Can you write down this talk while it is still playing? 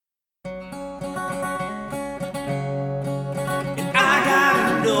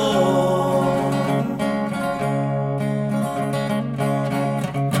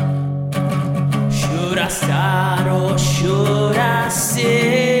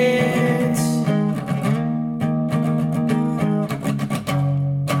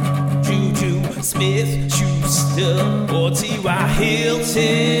Hilton.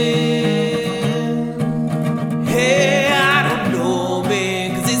 Hey, I don't know,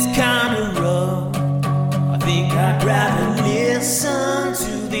 man, 'cause it's kinda rough. I think I'd rather listen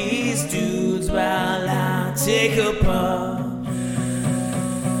to these dudes while I take a puff.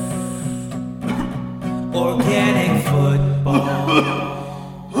 Organic football.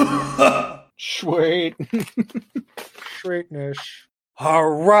 Sweet. Sweetness. All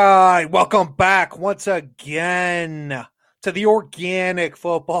right. Welcome back once again to the Organic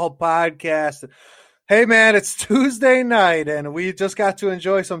Football Podcast. Hey, man, it's Tuesday night, and we just got to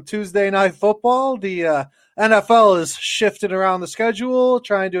enjoy some Tuesday night football. The NFL is shifting around the schedule,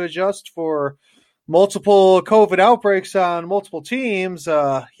 trying to adjust for multiple COVID outbreaks on multiple teams.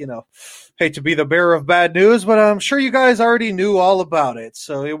 Hate to be the bearer of bad news, but I'm sure you guys already knew all about it.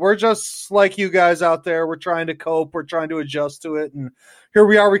 So we're just like you guys out there. We're trying to cope. We're trying to adjust to it. And here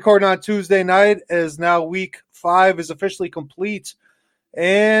we are recording on Tuesday night as now week 5 is officially complete.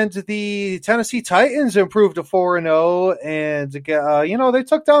 And the Tennessee Titans improved to 4-0. And, they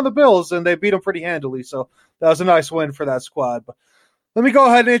took down the Bills and they beat them pretty handily. So that was a nice win for that squad. But let me go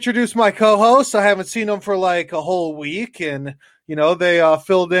ahead and introduce my co-hosts. I haven't seen them for like a whole week. And they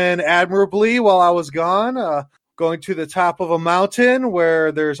filled in admirably while I was gone, going to the top of a mountain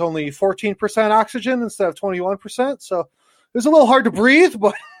where there's only 14% oxygen instead of 21%. So it was a little hard to breathe,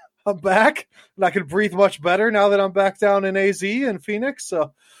 but I'm back, and I can breathe much better now that I'm back down in AZ in Phoenix.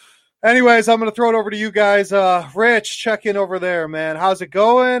 So anyways, I'm going to throw it over to you guys. Rich, check in over there, man. How's it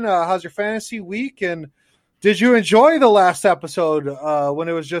going? How's your fantasy week? And did you enjoy the last episode when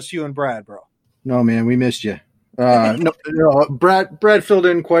it was just you and Brad, bro? No, man, we missed you. No, Brad filled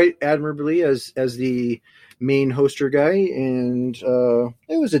in quite admirably as the main hoster guy, and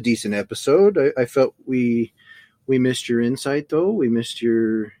it was a decent episode. I felt we missed your insight, though. We missed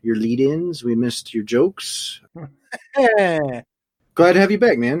your lead-ins. We missed your jokes. Glad to have you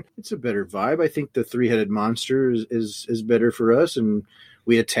back, man. It's a better vibe. I think the three-headed monster is better for us, and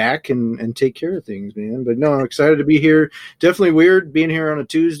we attack and take care of things, man. But no, I'm excited to be here. Definitely weird being here on a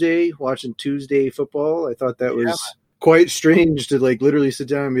Tuesday, watching Tuesday football. I thought that was quite strange to literally sit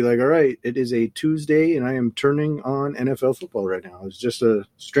down and be like, all right, it is a Tuesday and I am turning on NFL football right now. It's just a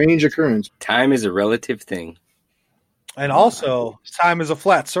strange occurrence. Time is a relative thing. And also, time is a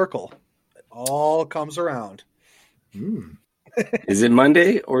flat circle. It all comes around. Is it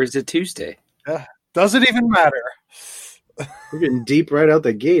Monday or is it Tuesday? Doesn't even matter. We're getting deep right out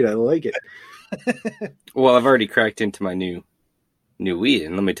the gate. I like it. Well, I've already cracked into my new weed,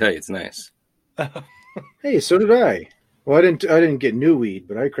 and let me tell you, it's nice. Hey, so did I. Well, I didn't get new weed,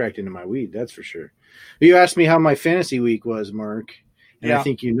 but I cracked into my weed, that's for sure. You asked me how my fantasy week was, Mark, and I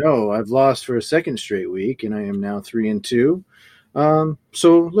think I've lost for a second straight week, and I am now 3-2.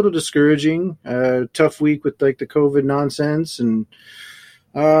 So a little discouraging. Tough week with the COVID nonsense, and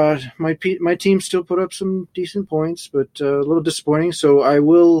my team still put up some decent points, but a little disappointing. So I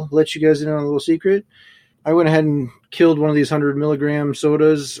will let you guys in on a little secret. I went ahead and killed one of these 100 milligram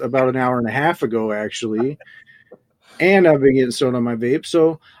sodas about an hour and a half ago, actually. And I've been getting soda on my vape.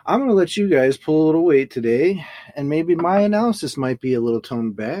 So I'm going to let you guys pull a little weight today. And maybe my analysis might be a little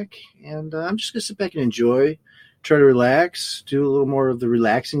toned back. And I'm just going to sit back and enjoy, try to relax, do a little more of the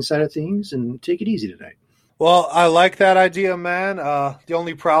relaxing side of things, and take it easy tonight. Well, I like that idea, man. The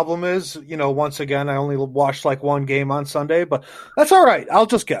only problem is, once again, I only watched one game on Sunday, but that's all right. I'll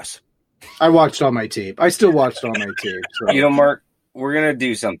just guess. I watched all my tape. I still watched all my tape. So. Mark, we're going to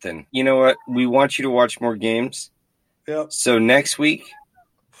do something. You know what? We want you to watch more games. Yep. So next week,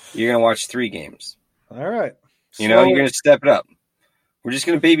 you're going to watch 3 games. All right. You're going to step it up. We're just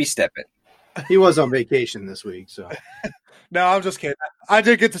going to baby step it. He was on vacation this week, so. No, I'm just kidding. I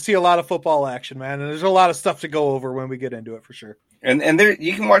did get to see a lot of football action, man, and there's a lot of stuff to go over when we get into it for sure. And there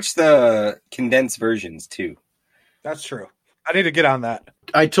you can watch the condensed versions too. That's true. I need to get on that.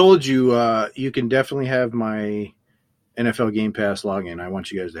 I told you you can definitely have my NFL Game Pass login. I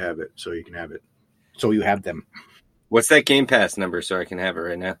want you guys to have it so you can have it. So you have them. What's that Game Pass number so I can have it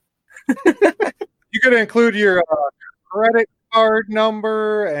right now? You got to include your credit card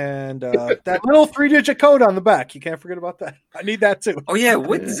number and that little 3-digit code on the back. You can't forget about that. I need that too. Oh, yeah.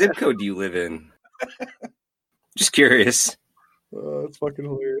 What zip code do you live in? Just curious. It's fucking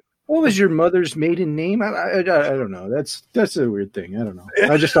hilarious. What was your mother's maiden name? I don't know. That's a weird thing. I don't know.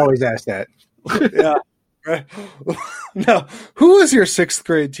 I just always ask that. Yeah. Right. Now, who was your 6th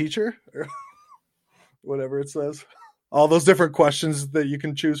grade teacher? Whatever it says. All those different questions that you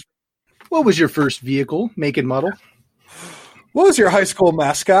can choose. What was your first vehicle, make and model? What was your high school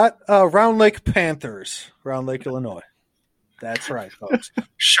mascot? Round Lake Panthers, Round Lake, Illinois. That's right, folks.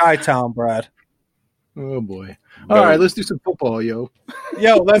 Chi-Town, Brad. Oh boy! All right, let's do some football, yo.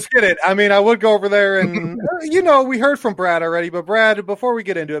 Yo, let's get it. I mean, I would go over there and, we heard from Brad already, but Brad, before we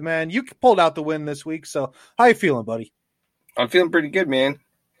get into it, man, you pulled out the win this week. So how you feeling, buddy? I'm feeling pretty good, man.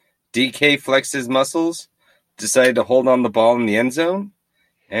 DK flexed his muscles, decided to hold on the ball in the end zone,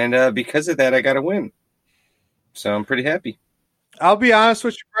 and because of that, I got a win. So I'm pretty happy. I'll be honest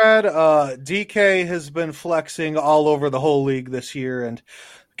with you, Brad. DK has been flexing all over the whole league this year, and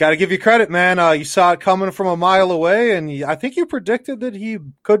got to give you credit, man. You saw it coming from a mile away, and I think you predicted that he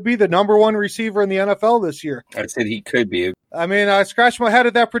could be the number one receiver in the NFL this year. I said he could be. I mean, I scratched my head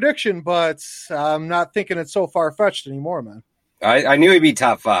at that prediction, but I'm not thinking it's so far-fetched anymore, man. I knew he'd be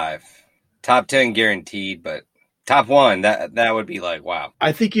top 5. Top 10 guaranteed, but top 1, that would be like, wow.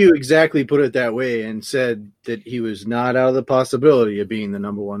 I think you exactly put it that way and said that he was not out of the possibility of being the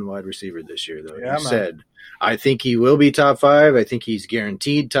number one wide receiver this year, though. Yeah, you said, I think he will be top 5. I think he's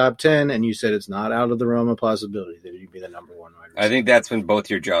guaranteed top 10. And you said it's not out of the realm of possibility that he'd be the number one wide receiver. I think that's when both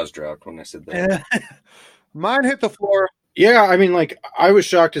your jaws dropped when I said that. Mine hit the floor. Yeah, I mean, I was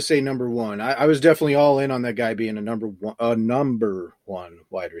shocked to say number one. I was definitely all in on that guy being a number one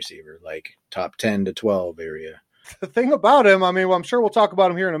wide receiver, like top 10 to 12 area. The thing about him, I mean, I'm sure we'll talk about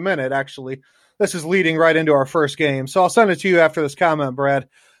him here in a minute, actually. This is leading right into our first game. So I'll send it to you after this comment, Brad.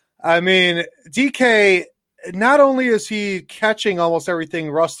 I mean, DK, not only is he catching almost everything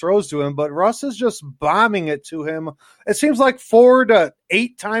Russ throws to him, but Russ is just bombing it to him. It seems like 4 to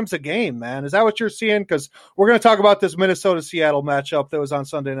 8 times a game, man. Is that what you're seeing? Because we're going to talk about this Minnesota-Seattle matchup that was on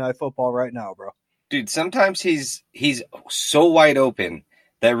Sunday Night Football right now, bro. Dude, sometimes he's so wide open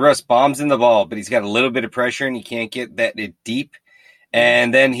that Russ bombs in the ball, but he's got a little bit of pressure and he can't get that deep.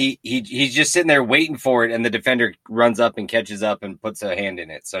 And then he's just sitting there waiting for it, and the defender runs up and catches up and puts a hand in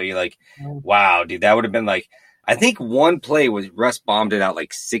it. So you're like, wow, dude, that would have been like, I think one play was Russ bombed it out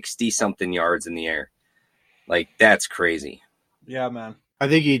like 60-something yards in the air. Like, that's crazy. Yeah, man. I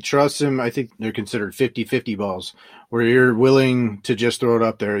think he trusts him. I think they're considered 50-50 balls, where you're willing to just throw it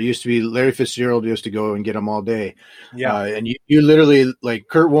up there. It used to be Larry Fitzgerald used to go and get them all day. Yeah. And you literally, like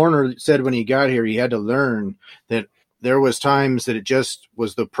Kurt Warner said when he got here, he had to learn that there was times that it just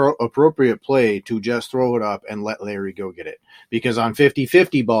was the appropriate play to just throw it up and let Larry go get it. Because on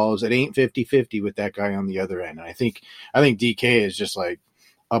 50-50 balls, it ain't 50-50 with that guy on the other end. And I think DK is just like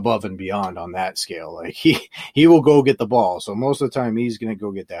above and beyond on that scale. Like he will go get the ball. So most of the time he's going to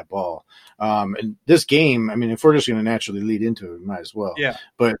go get that ball. And this game, I mean, if we're just going to naturally lead into it, we might as well. Yeah.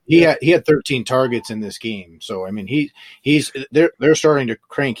 But he had 13 targets in this game. So, I mean, they're starting to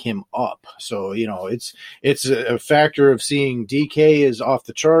crank him up. So, it's a factor of seeing DK is off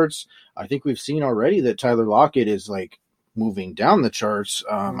the charts. I think we've seen already that Tyler Lockett is like moving down the charts.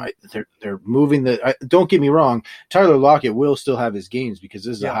 They're moving don't get me wrong, Tyler Lockett will still have his games because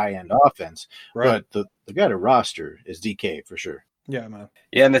this is a high-end offense, right? But the guy to roster is DK for sure. Yeah, man.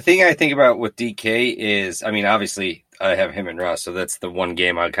 Yeah, and the thing I think about with DK is, I mean, obviously I have him and Russ, so that's the one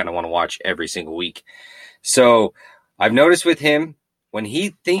game I kind of want to watch every single week. So I've noticed with him, when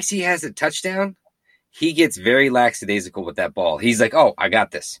he thinks he has a touchdown, he gets very lackadaisical with that ball. He's like, oh, I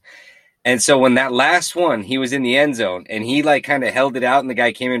got this. And so when that last one, he was in the end zone and he like kind of held it out and the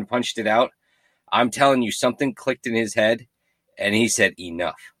guy came in and punched it out. I'm telling you, something clicked in his head and he said,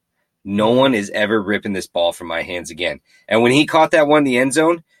 enough. No one is ever ripping this ball from my hands again. And when he caught that one in the end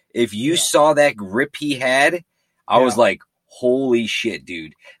zone, if you saw that grip he had, I was like, holy shit,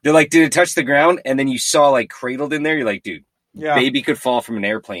 dude. They're like, did it touch the ground? And then you saw like cradled in there. You're like, dude, baby could fall from an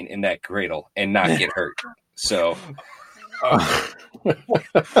airplane in that cradle and not get hurt. So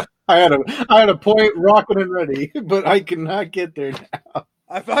I had a point rocking and ready, but I cannot get there now.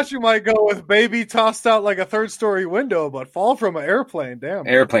 I thought you might go with baby tossed out like a third-story window, but fall from an airplane. Damn.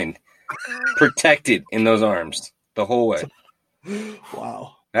 Airplane. Protected in those arms the whole way.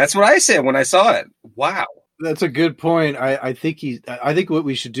 Wow. That's what I said when I saw it. Wow. That's a good point. I think what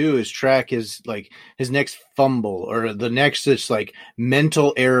we should do is track his next fumble or the next just like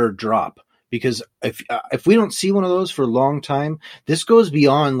mental error drop. Because if we don't see one of those for a long time, this goes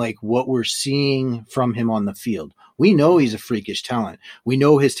beyond like what we're seeing from him on the field. We know he's a freakish talent. We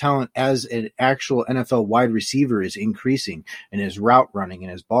know his talent as an actual NFL wide receiver is increasing, and his route running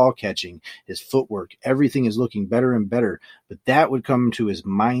and his ball catching, his footwork, everything is looking better and better. But that would come to his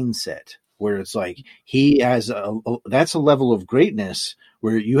mindset, where it's like he has that's a level of greatness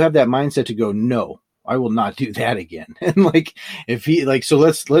where you have that mindset to go, no, I will not do that again. And like, if he like, so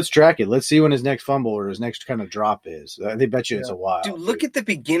let's track it. Let's see when his next fumble or his next kind of drop is. They bet you it's a while. Dude, look at the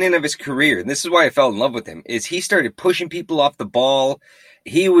beginning of his career. And this is why I fell in love with him, is he started pushing people off the ball.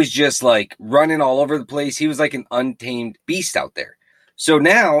 He was just like running all over the place. He was like an untamed beast out there. So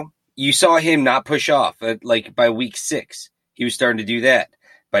now you saw him not push off. Like by week 6, he was starting to do that.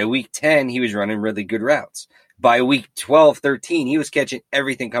 By week 10, he was running really good routes. By week 12, 13, he was catching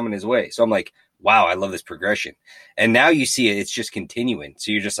everything coming his way. So I'm like, wow, I love this progression. And now you see it, it's just continuing.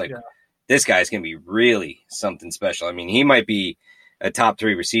 So you're just like, this guy's going to be really something special. I mean, he might be a top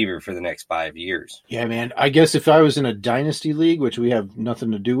 3 receiver for the next 5 years. Yeah, man. I guess if I was in a dynasty league, which we have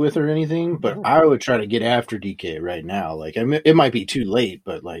nothing to do with or anything, but I would try to get after DK right now. Like, I mean, it might be too late,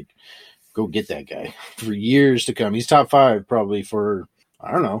 but like, go get that guy for years to come. He's top 5 probably for,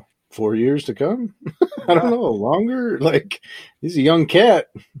 I don't know, 4 years to come. I don't know, longer. Like, he's a young cat.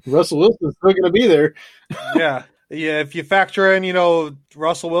 Russell Wilson's still going to be there. Yeah. If you factor in,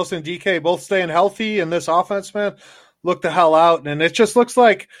 Russell Wilson and DK both staying healthy in this offense, man, look the hell out. And it just looks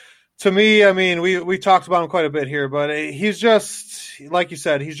like, to me, I mean, we talked about him quite a bit here, but he's just, like you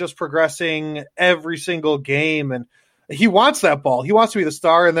said, he's just progressing every single game. And he wants that ball. He wants to be the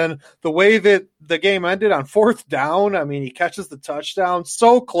star. And then the way that the game ended on 4th down, I mean, he catches the touchdown.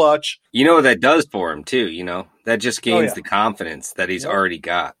 So clutch. You know what that does for him, too, That just gains the confidence that he's already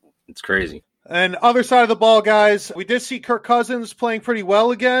got. It's crazy. And other side of the ball, guys, we did see Kirk Cousins playing pretty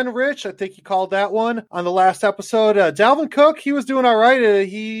well again, Rich. I think he called that one on the last episode. Dalvin Cook, he was doing all right.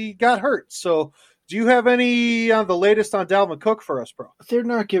 He got hurt. So do you have any the latest on Dalvin Cook for us, bro? They're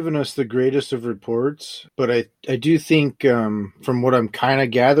not giving us the greatest of reports, but I do think from what I'm kind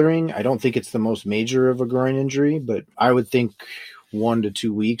of gathering, I don't think it's the most major of a groin injury, but I would think 1 to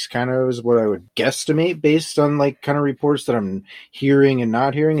 2 weeks kind of is what I would guesstimate based on like kind of reports that I'm hearing and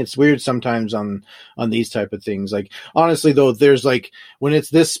not hearing. It's weird sometimes on these type of things. Like, honestly though, there's like, when it's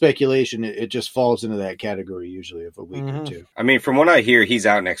this speculation, it just falls into that category usually of a week or 2. I mean, from what I hear, he's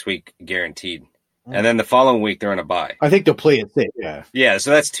out next week, guaranteed. And then the following week, they're on a bye. I think they'll play it safe. Yeah. Yeah.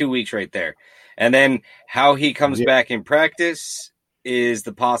 So that's 2 weeks right there. And then how he comes back in practice is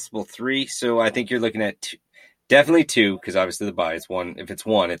the possible 3. So I think you're looking at definitely 2, because obviously the bye is 1. If it's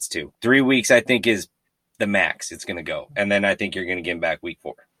 1, it's 2. 3 weeks, I think, is the max it's going to go. And then I think you're going to get him back week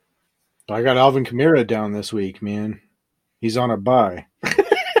 4. I got Alvin Kamara down this week, man. He's on a bye.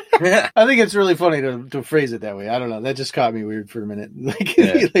 I think it's really funny to phrase it that way. I don't know. That just caught me weird for a minute.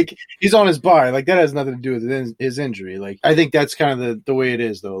 Like he's on his bye. Like, that has nothing to do with his injury. Like, I think that's kind of the way it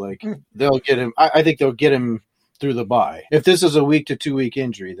is, though. Like, they'll get him. I think they'll get him through the bye. If this is a 1 to 2 week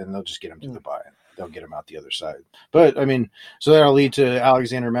injury, then they'll just get him through the bye. They'll get him out the other side. But, I mean, so that'll lead to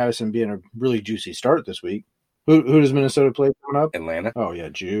Alexander Mattison being a really juicy start this week. Who does Minnesota play coming up? Atlanta. Oh, yeah,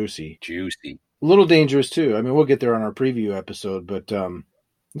 juicy. Juicy. A little dangerous, too. I mean, we'll get there on our preview episode, but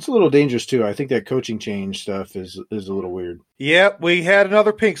it's a little dangerous, too. I think that coaching change stuff is a little weird. Yep, we had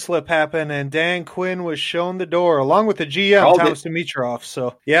another pink slip happen, and Dan Quinn was shown the door, along with the GM, Thomas Dimitroff.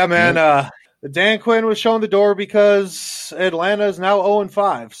 So, yeah, man, Dan Quinn was shown the door because Atlanta is now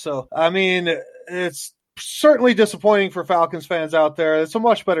 0-5. So, I mean, it's certainly disappointing for Falcons fans out there. It's a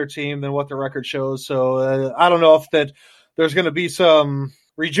much better team than what the record shows. So, I don't know if there's going to be some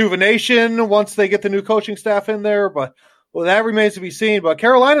rejuvenation once they get the new coaching staff in there, but that remains to be seen. But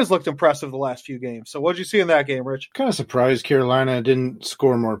Carolina's looked impressive the last few games. So what did you see in that game, Rich? Kind of surprised Carolina didn't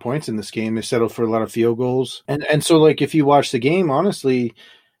score more points in this game. They settled for a lot of field goals. And so, like, if you watch the game, honestly,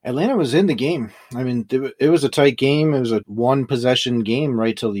 Atlanta was in the game. I mean, it was a tight game. It was a 1-possession game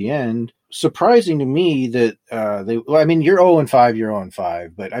right till the end. Surprising to me that you're 0-5, you're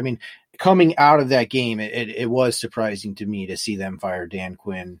 0-5. But, I mean, coming out of that game, it was surprising to me to see them fire Dan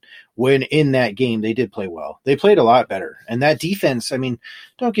Quinn when in that game they did play well. They played a lot better. And that defense, I mean,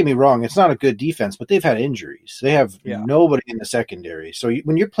 don't get me wrong, it's not a good defense, but they've had injuries. They have nobody in the secondary. So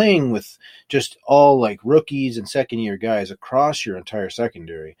when you're playing with just all like rookies and second-year guys across your entire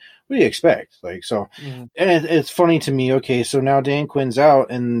secondary, what do you expect? Like, so, and it's funny to me, okay, so now Dan Quinn's out,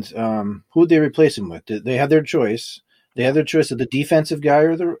 and who'd they replace him with? They had their choice. They had their choice of the defensive guy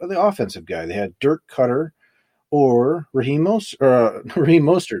or the offensive guy. They had Dirk Cutter or Raheem Morris. Raheem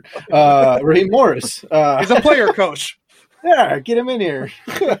Morris. He's a player coach. Yeah, get him in here.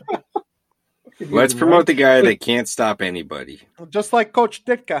 Let's promote the guy that can't stop anybody. Just like Coach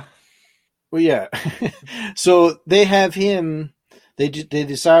Ditka. Well, yeah. So they have him. They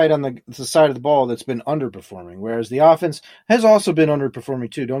decide on the side of the ball that's been underperforming, whereas the offense has also been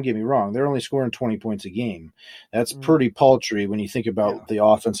underperforming too. Don't get me wrong. They're only scoring 20 points a game. That's pretty paltry when you think about the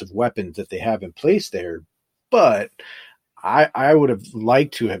offensive weapons that they have in place there. But I would have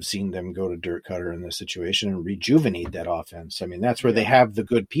liked to have seen them go to Dirk Cutter in this situation and rejuvenate that offense. I mean, that's where they have the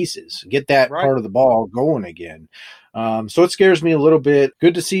good pieces. Get that part of the ball going again. So it scares me a little bit.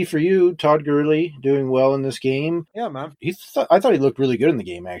 Good to see for you, Todd Gurley, doing well in this game. Yeah, man. I thought he looked really good in the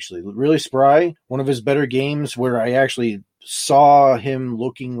game, actually. Really spry. One of his better games where I actually saw him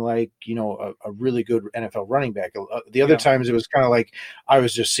looking like, a really good NFL running back. The other times it was kind of like I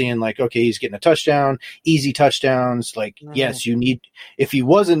was just seeing like, okay, he's getting a touchdown, easy touchdowns. Like, yes, if he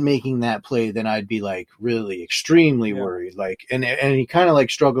wasn't making that play, then I'd be like really extremely worried. Like, and he kind of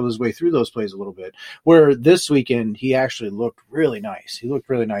like struggled his way through those plays a little bit, where this weekend he actually looked really nice. He looked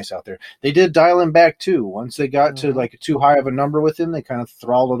really nice out there. They did dial him back too. Once they got to like too high of a number with him, they kind of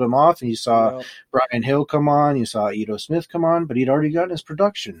throttled him off, and you saw Brian Hill come on, you saw Ito Smith come on, but he'd already gotten his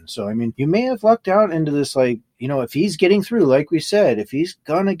production. So, I mean, you may have lucked out into this, like, if he's getting through, like we said, if he's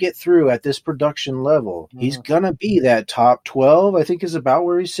going to get through at this production level, he's going to be that top 12, I think is about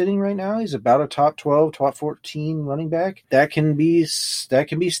where he's sitting right now. He's about a top 12, top 14 running back. That can be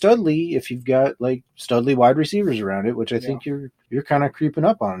studly if you've got like studly wide receivers around it, which I think you're kind of creeping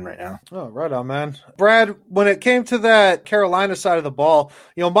up on right now. Oh, right on, man. Brad, when it came to that Carolina side of the ball,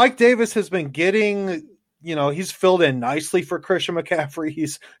 Mike Davis has been getting, he's filled in nicely for Christian McCaffrey.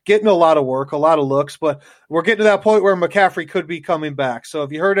 He's getting a lot of work, a lot of looks, but we're getting to that point where McCaffrey could be coming back. So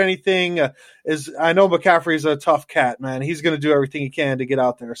if you heard anything, I know McCaffrey's a tough cat, man. He's going to do everything he can to get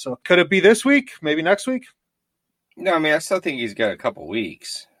out there. So could it be this week? Maybe next week? No, I mean, I still think he's got a couple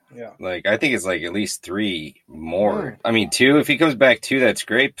weeks. Yeah. Like, I think it's like at least 3 more. I mean, 2, if he comes back 2, that's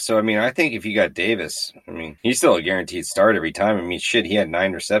great. So, I mean, I think if you got Davis, I mean, he's still a guaranteed start every time. I mean, shit, he had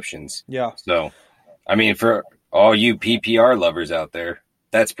 9 receptions. Yeah. So, I mean, for all you PPR lovers out there,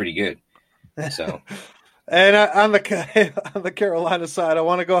 that's pretty good. So, and on the Carolina side, I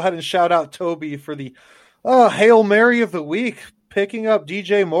want to go ahead and shout out Toby for the Hail Mary of the week, picking up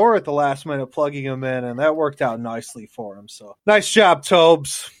DJ Moore at the last minute, plugging him in, and that worked out nicely for him. So nice job,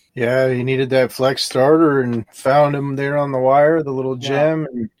 Tobes. Yeah, he needed that flex starter and found him there on the wire, the little gem.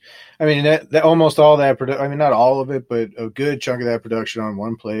 And I mean, that almost all that I mean, not all of it, but a good chunk of that production on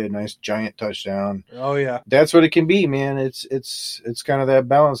one play, a nice giant touchdown. Oh yeah, that's what it can be, man. It's kind of that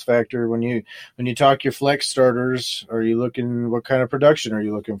balance factor when you talk your flex starters. Are you looking? What kind of production are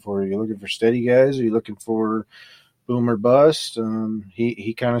you looking for? Are you looking for steady guys? Are you looking for boom or bust?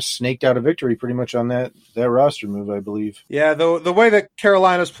 He kind of snaked out a victory pretty much on that roster move, I believe. Yeah, the way that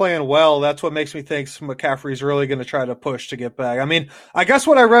Carolina's playing well, that's what makes me think McCaffrey's really going to try to push to get back. I mean, I guess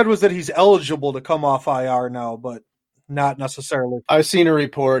what I read was that he's eligible to come off IR now, but not necessarily. I've seen a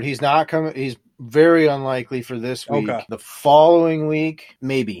report. He's not coming. He's very unlikely for this week. Okay. The following week,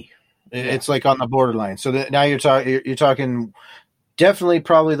 maybe. It's like on the borderline. So now you're talking definitely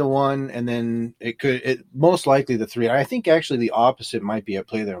probably the 1, and then it most likely the 3. I think actually the opposite might be at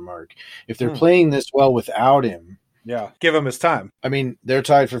play there, Mark. If they're playing this well without him, give him his time. I mean, they're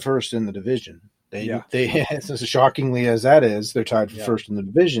tied for first in the division. They as shockingly as that is, they're tied for first in the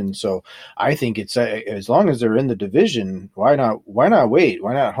division. So I think it's as long as they're in the division, why not wait?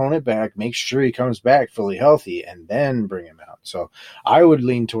 Why not hone it back, make sure he comes back fully healthy, and then bring him out? So I would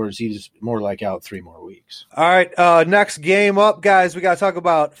lean towards he's more like out 3 more weeks. All right, next game up, guys. We got to talk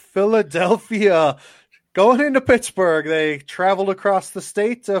about Philadelphia going into Pittsburgh. They traveled across the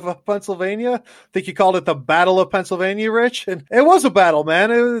state of Pennsylvania. I think you called it the Battle of Pennsylvania, Rich. And it was a battle,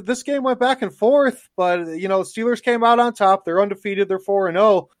 man. This game went back and forth, but, the Steelers came out on top. They're undefeated. They're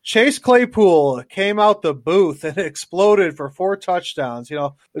 4-0. Chase Claypool came out the booth and exploded for 4 touchdowns.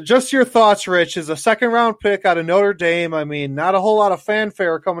 Just your thoughts, Rich, as a second-round pick out of Notre Dame. I mean, not a whole lot of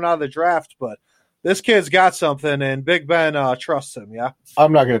fanfare coming out of the draft, but this kid's got something, and Big Ben trusts him, yeah?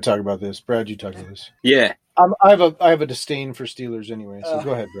 I'm not going to talk about this. Brad, you talk about this. Yeah. I have a disdain for Steelers anyway, so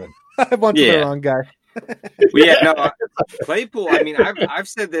go ahead, Brad. I went to the wrong guy. Claypool, I mean, I've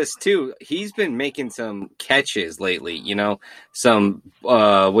said this too. He's been making some catches lately, some,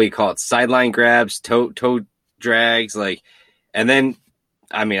 what do you call it, sideline grabs, toe drags, and then,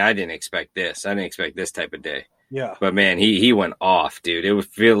 I mean, I didn't expect this. I didn't expect this type of day. Yeah. But, man, he went off, dude. It would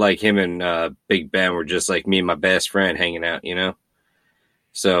feel like him and Big Ben were just like me and my best friend hanging out,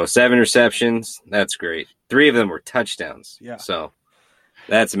 So 7 receptions, that's great. 3 of them were touchdowns. Yeah. So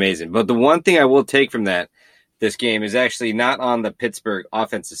that's amazing. But the one thing I will take from this game is actually not on the Pittsburgh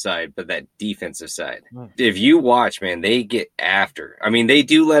offensive side, but that defensive side. If you watch, man, they get after. I mean, they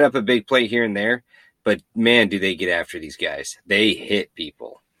do let up a big play here and there, but, man, do they get after these guys. They hit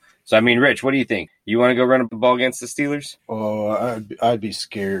people. So, I mean, Rich, what do you think? You want to go run up the ball against the Steelers? Oh, I'd be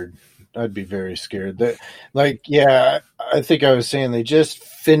scared. I'd be very scared. I think I was saying they just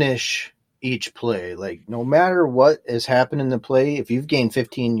finish each play. Like, no matter what has happened in the play, if you've gained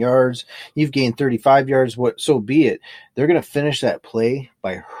 15 yards, you've gained 35 yards, so be it. They're going to finish that play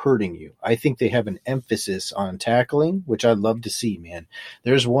by hurting you. I think they have an emphasis on tackling, which I'd love to see, man.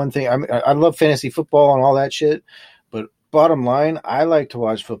 There's one thing. I love fantasy football and all that shit, but bottom line, I like to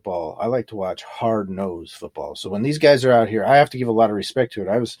watch football. I like to watch hard-nosed football. So when these guys are out here, I have to give a lot of respect to it.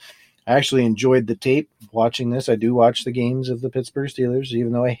 I actually enjoyed the tape watching this. I do watch the games of the Pittsburgh Steelers,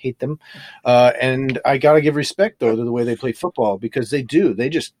 even though I hate them. And I got to give respect, though, to the way they play football, because they do. They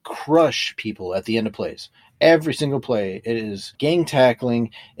just crush people at the end of plays. Every single play, it is gang tackling.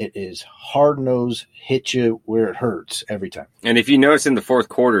 It is hard-nosed, hit you where it hurts every time. And if you notice in the fourth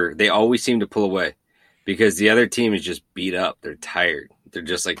quarter, they always seem to pull away because the other team is just beat up. They're tired. They're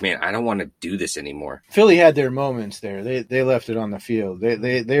just like, man, I don't want to do this anymore. Philly had their moments there. They left it on the field.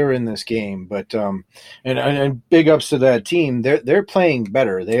 They were in this game, but and big ups to that team. They're playing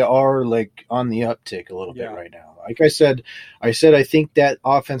better. They are like on the uptick a little bit right now. Like I said I think that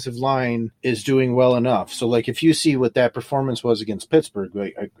offensive line is doing well enough. So like if you see what that performance was against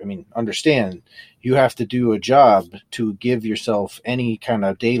Pittsburgh, I mean, understand you have to do a job to give yourself any kind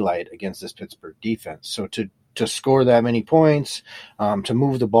of daylight against this Pittsburgh defense. So to score that many points, to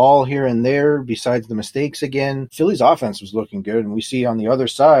move the ball here and there, besides the mistakes again. Philly's offense was looking good, and we see on the other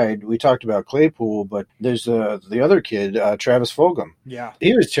side, we talked about Claypool, but there's the other kid, Travis Fulgham. Yeah.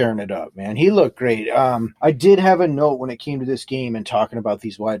 He was tearing it up, man. He looked great. I did have a note when it came to this game and talking about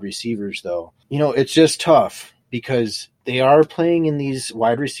these wide receivers, though. You know, it's just tough because they are playing in these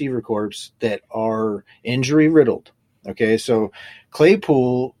wide receiver corps that are injury-riddled. Okay, so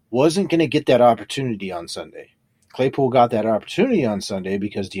Claypool wasn't going to get that opportunity on Sunday. Claypool got that opportunity on Sunday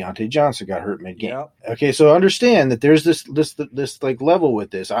because Deontay Johnson got hurt mid-game. Yep. Okay, so understand that there's this like level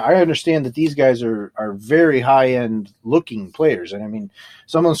with this. I understand that these guys are very high-end looking players. And I mean,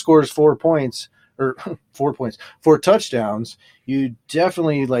 someone scores 4 touchdowns, you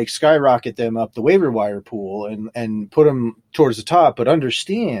definitely like skyrocket them up the waiver wire pool and put them towards the top. But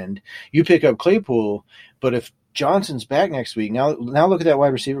understand, you pick up Claypool, but if Johnson's back next week. Now look at that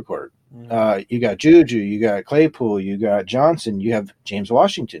wide receiver court. You got Juju, you got Claypool, you got Johnson, you have James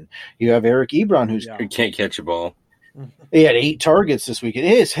Washington, you have Eric Ebron, who can't catch a ball. He had 8 targets this weekend.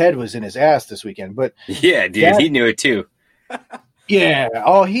 His head was in his ass this weekend, but yeah, dude, he knew it too. Yeah,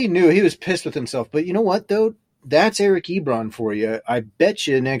 oh, he knew. He was pissed with himself. But you know what, though? That's Eric Ebron for you. I bet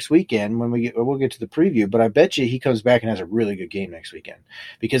you next weekend when we'll get to the preview, but I bet you he comes back and has a really good game next weekend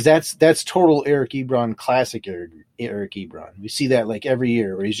because that's total Eric Ebron, classic Eric Ebron. We see that like every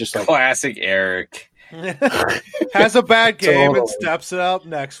year where he's just like classic Eric. Has a bad game and steps it up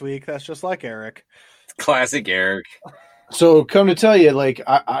next week. That's just like Eric. Classic Eric. So come to tell you, like,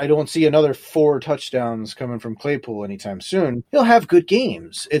 I don't see another 4 touchdowns coming from Claypool anytime soon. He'll have good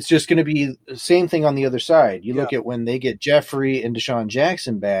games. It's just going to be the same thing on the other side. You look at when they get Jeffrey and Deshaun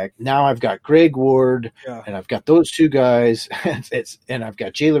Jackson back. Now I've got Greg Ward, and I've got those 2 guys. And I've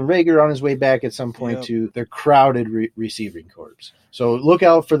got Jalen Reagor on his way back at some point too. They're crowded receiving corps. So look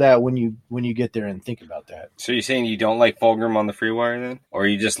out for that when you get there and think about that. So you're saying you don't like Fulgham on the free wire then? Or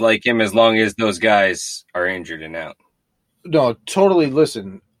you just like him as long as those guys are injured and out? No, totally.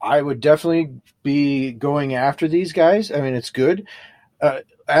 Listen, I would definitely be going after these guys. I mean, it's good.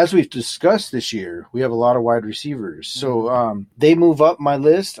 As we've discussed this year, we have a lot of wide receivers. So they move up my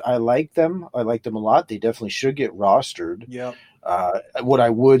list. I like them. I like them a lot. They definitely should get rostered. Yeah. What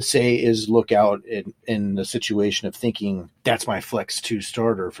I would say is look out in the situation of thinking that's my flex 2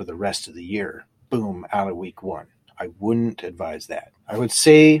 starter for the rest of the year. Boom, out of week 1. I wouldn't advise that. I would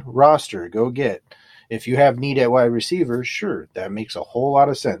say roster, go get. If you have need at wide receiver, sure, that makes a whole lot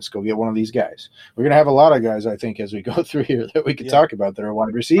of sense. Go get one of these guys. We're going to have a lot of guys, I think, as we go through here that we can talk about that are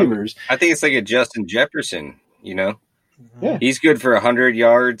wide receivers. I think it's like a Justin Jefferson, you know? Yeah. He's good for 100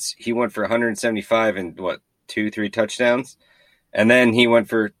 yards. He went for 175 and, 2-3 touchdowns? And then he went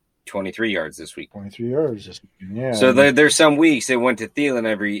for 23 yards this week. 23 yards this week, yeah. So there's some weeks they went to Thielen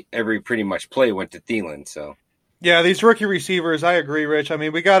every pretty much play went to Thielen, so. Yeah, these rookie receivers, I agree, Rich. I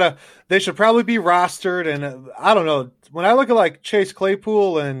mean, they should probably be rostered. And I don't know, when I look at like Chase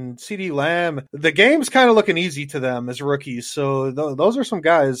Claypool and CeeDee Lamb, the game's kind of looking easy to them as rookies. So those are some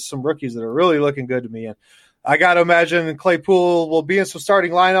guys, some rookies that are really looking good to me. And I got to imagine Claypool will be in some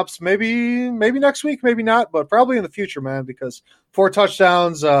starting lineups, maybe next week, maybe not, but probably in the future, man, because 4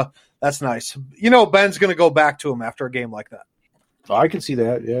 touchdowns, that's nice. You know, Ben's going to go back to him after a game like that. I can see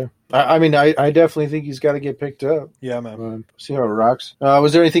that, yeah. I mean, I definitely think he's got to get picked up. Yeah, man. See how it rocks.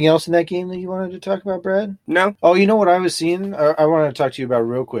 Was there anything else in that game that you wanted to talk about, Brad? No. Oh, you know what I was seeing? I wanted to talk to you about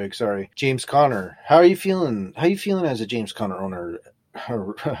real quick. Sorry. James Conner. How are you feeling? How are you feeling as a James Conner owner?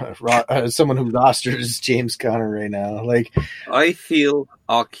 As someone who rosters James Conner right now. Like, I feel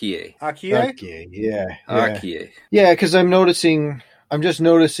okay. Akie? Yeah. Okay. Yeah, because I'm noticing I'm just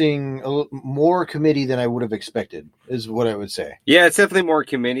noticing more committee than I would have expected, is what I would say. Yeah, it's definitely more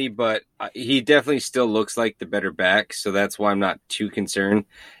committee, but he definitely still looks like the better back, so that's why I'm not too concerned.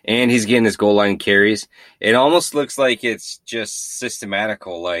 And he's getting his goal line carries. It almost looks like it's just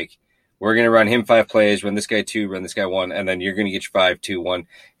systematical, like we're going to run him 5 plays, run this guy 2, run this guy 1, and then you're going to get your 5, 2, 1.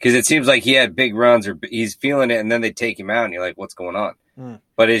 Because it seems like he had big runs or he's feeling it, and then they take him out, and you're like, what's going on?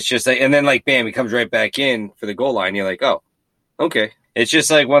 But it's just like, and then like, bam, he comes right back in for the goal line. You're like, oh, okay. It's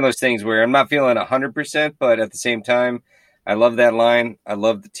just like one of those things where I'm not feeling 100%, but at the same time, I love that line. I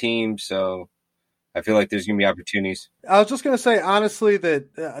love the team, so I feel like there's going to be opportunities. I was just going to say, honestly,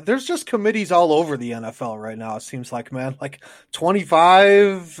 that there's just committees all over the NFL right now, it seems like, man. Like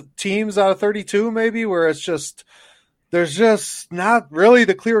 25 teams out of 32 maybe, where it's just – there's just not really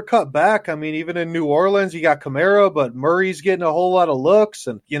the clear-cut back. I mean, even in New Orleans, you got Kamara, but Murray's getting a whole lot of looks.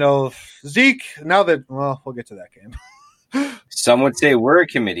 And, Zeke, now that – well, we'll get to that game. Some would say we're a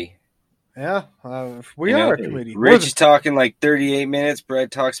committee. Yeah, we are a committee. Rich is talking like 38 minutes.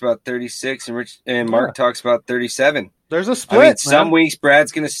 Brad talks about 36, and Mark talks about 37. There's a split. I mean, some weeks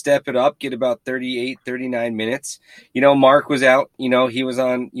Brad's going to step it up, get about 38, 39 minutes. Mark was out. He was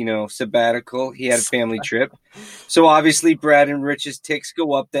on, sabbatical. He had a family trip. So obviously Brad and Rich's ticks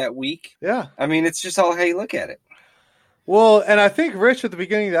go up that week. Yeah. I mean, it's just all how you look at it. Well, and I think Rich at the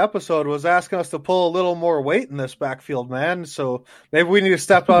beginning of the episode was asking us to pull a little more weight in this backfield, man. So maybe we need to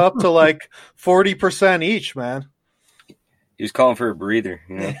step up to like 40% each, man. He was calling for a breather.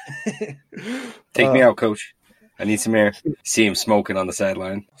 Take me out, coach. I need some air. See him smoking on the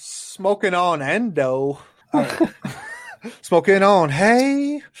sideline. Smoking on Endo. Smoking on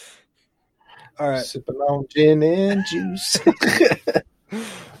hay. All right. Sipping on gin and juice.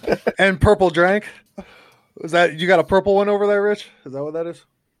 And purple drank. Is that you got a purple one over there, Rich? Is that what that is?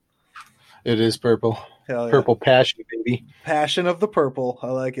 It is purple. Hell yeah. Purple passion, baby. Passion of the purple. I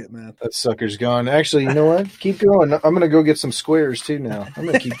like it, man. That sucker's gone. Actually, you know what? Keep going. I'm going to go get some squares, too, now. I'm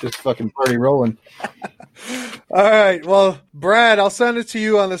going to keep this fucking party rolling. All right. Well, Brad, I'll send it to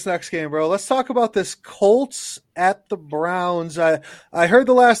you on this next game, bro. Let's talk about this Colts at the Browns. I heard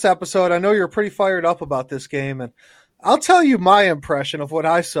the last episode. I know you're pretty fired up about this game, and I'll tell you my impression of what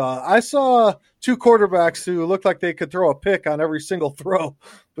I saw. I saw two quarterbacks who looked like they could throw a pick on every single throw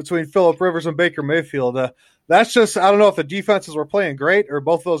between Phillip Rivers and Baker Mayfield. That's just, I don't know if the defenses were playing great or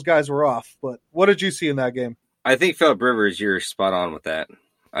both those guys were off. But what did you see in that game? I think Phillip Rivers, you're spot on with that.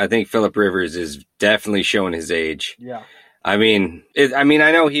 I think Phillip Rivers is definitely showing his age. Yeah. I mean, I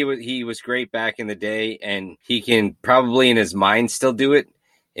know he was great back in the day, and he can probably in his mind still do it.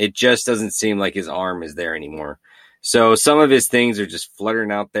 It just doesn't seem like his arm is there anymore. So some of his things are just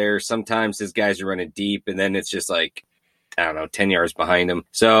fluttering out there. Sometimes his guys are running deep, and then it's just like, I don't know, 10 yards behind him.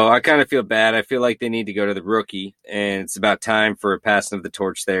 So I kind of feel bad. I feel like they need to go to the rookie, and it's about time for a passing of the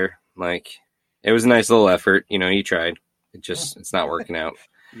torch there. Like, it was a nice little effort. He tried. It's not working out.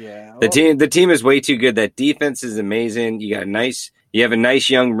 Yeah. The team is way too good. That defense is amazing. You have a nice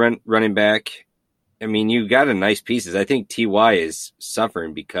young running back. I mean, you got a nice pieces. I think T.Y. is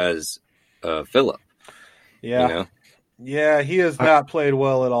suffering because of Phillip. Yeah. Yeah, he has not played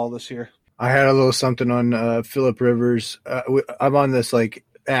well at all this year. I had a little something on Phillip Rivers. I'm on this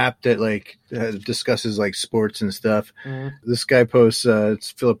app that discusses sports and stuff. Mm-hmm. This guy posts it's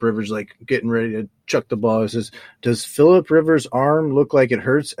Phillip Rivers getting ready to chuck the ball. It says, "Does Phillip Rivers' arm look like it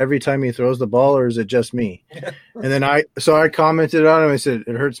hurts every time he throws the ball, or is it just me?" And then I commented on him. I said,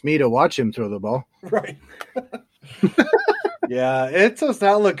 "It hurts me to watch him throw the ball." Right. Yeah, it does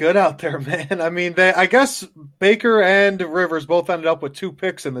not look good out there, man. I mean, I guess Baker and Rivers both ended up with 2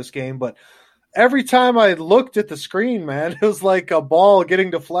 picks in this game, but every time I looked at the screen, man, it was like a ball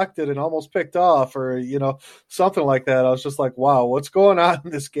getting deflected and almost picked off or, something like that. I was just like, wow, what's going on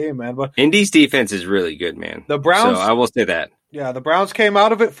in this game, man? But Indy's defense is really good, man. The Browns, so I will say that. Yeah, the Browns came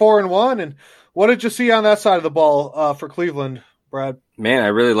out of it 4-1. And what did you see on that side of the ball for Cleveland, Brad? Man, I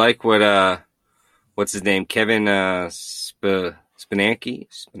really like what what's his name? Kevin Spinanki?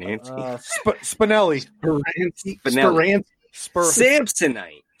 Spinelli.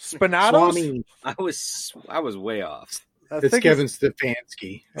 Samsonite. Spinatos? I was way off. It's Kevin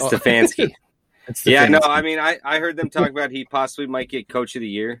Stefanski. Stefanski. Yeah, no, I mean, I heard them talk about he possibly might get Coach of the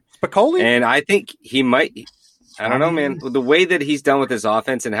Year. Spicoli? And I think he might. I don't know, man. The way that he's done with his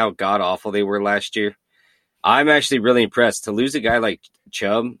offense and how god-awful they were last year, I'm actually really impressed. To lose a guy like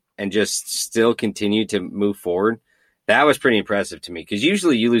Chubb and just still continue to move forward, that was pretty impressive to me. Because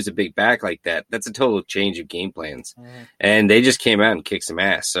usually you lose a big back like that, that's a total change of game plans. And they just came out and kicked some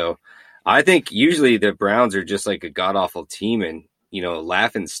ass. So I think usually the Browns are just like a god-awful team and,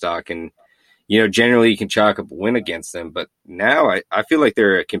 laughing stock. And, generally you can chalk up a win against them. But now I feel like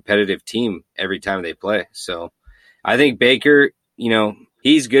they're a competitive team every time they play. So I think Baker,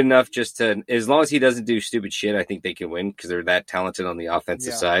 he's good enough just to, as long as he doesn't do stupid shit, I think they can win because they're that talented on the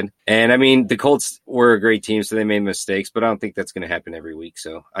offensive side. And I mean, the Colts were a great team, so they made mistakes, but I don't think that's going to happen every week.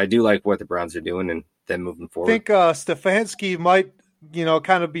 So I do like what the Browns are doing and them moving forward. I think Stefanski might,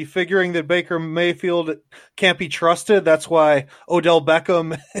 kind of be figuring that Baker Mayfield can't be trusted. That's why Odell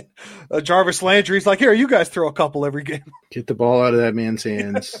Beckham, Jarvis Landry's like, here, you guys throw a couple every game. Get the ball out of that man's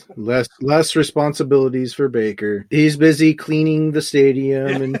hands. Less responsibilities for Baker. He's busy cleaning the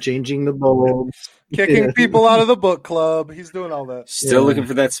stadium and changing the bulbs. Kicking people out of the book club. He's doing all that. Still looking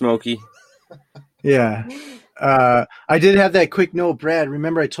for that Smokey. Yeah. I did have that quick note, Brad.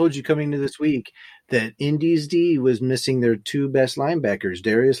 Remember I told you coming into this week that Indy's D was missing their two best linebackers,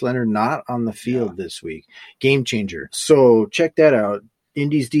 Darius Leonard not on the field this week. Game changer. So check that out.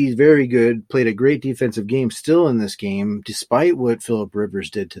 Indy's D is very good, played a great defensive game still in this game, despite what Phillip Rivers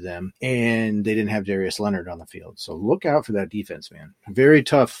did to them, and they didn't have Darius Leonard on the field. So look out for that defense, man. Very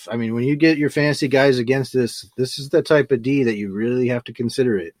tough. I mean, when you get your fantasy guys against this is the type of D that you really have to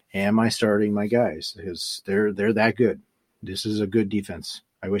consider it. Am I starting my guys? Because they're that good. This is a good defense.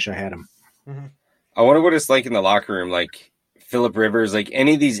 I wish I had them. Mm-hmm. I wonder what it's like in the locker room, like Phillip Rivers, like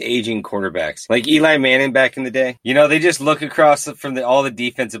any of these aging quarterbacks, like Eli Manning back in the day. They just look across from all the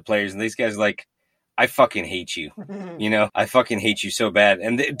defensive players, and these guys are like, I fucking hate you. I fucking hate you so bad.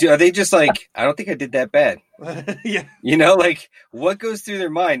 And are they just like, I don't think I did that bad. Yeah. Like what goes through their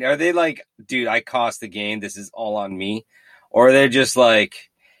mind? Are they like, dude, I cost the game. This is all on me. Or are they just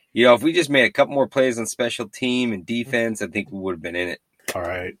like, if we just made a couple more plays on special team and defense, I think we would have been in it. All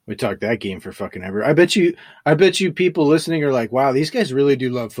right. We talked that game for fucking ever. I bet you people listening are like, wow, these guys really do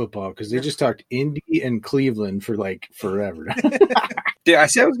love football because they just talked Indy and Cleveland for like forever. Dude, I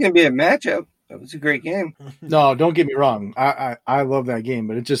said it was going to be a matchup. That was a great game. No, don't get me wrong. I love that game,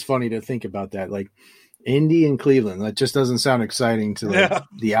 but it's just funny to think about that. Like Indy and Cleveland, that just doesn't sound exciting to like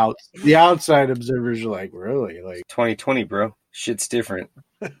the outside observers are like, really? Like 2020, bro. Shit's different.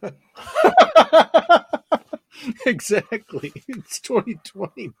 Exactly. It's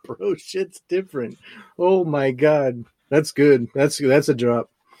 2020, bro. Shit's different. Oh my God. That's good. That's a drop.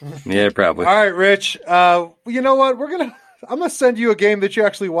 Yeah, probably. All right, Rich. You know what? I'm gonna send you a game that you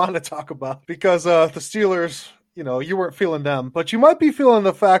actually want to talk about because the Steelers, you weren't feeling them, but you might be feeling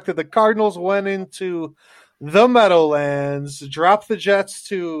the fact that the Cardinals went into the Meadowlands, dropped the Jets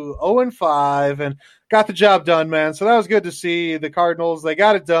to 0-5, and got the job done, man. So that was good to see. The Cardinals, they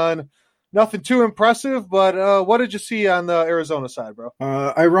got it done. Nothing too impressive, but what did you see on the Arizona side, bro?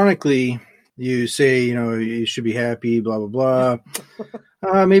 Ironically, you say, you should be happy, blah, blah,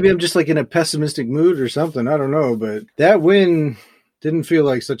 blah. Maybe I'm just like in a pessimistic mood or something. I don't know, but that win didn't feel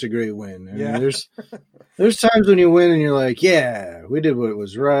like such a great win. I mean, there's times when you win and you're like, yeah, we did what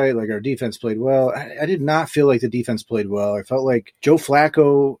was right. Like our defense played well. I did not feel like the defense played well. I felt like Joe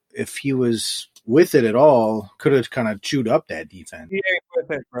Flacco, if he was with it at all, could have kind of chewed up that defense. He ain't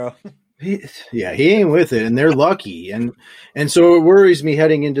with it, bro. He ain't with it, and they're lucky, and so it worries me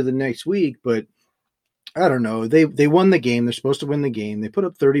heading into the next week. But I don't know. They won the game. They're supposed to win the game. They put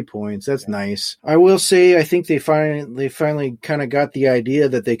up 30 points. That's nice. I will say I think they finally kind of got the idea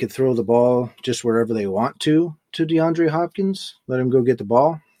that they could throw the ball just wherever they want to DeAndre Hopkins. Let him go get the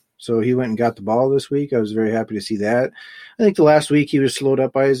ball. So he went and got the ball this week. I was very happy to see that. I think the last week he was slowed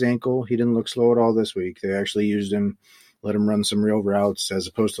up by his ankle. He didn't look slow at all this week. They actually used him. Let him run some real routes as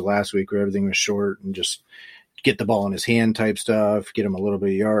opposed to last week where everything was short and just get the ball in his hand type stuff, get him a little bit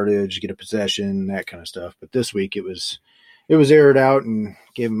of yardage, get a possession, that kind of stuff. But this week it was aired out and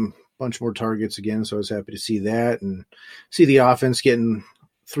gave him a bunch more targets again. So I was happy to see that and see the offense getting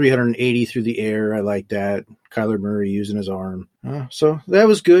 380 through the air. I like that. Kyler Murray using his arm. So that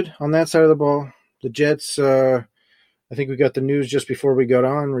was good on that side of the ball. The Jets, I think we got the news just before we got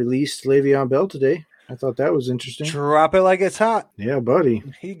on, released Le'Veon Bell today. I thought that was interesting. Drop it like it's hot. Yeah, buddy.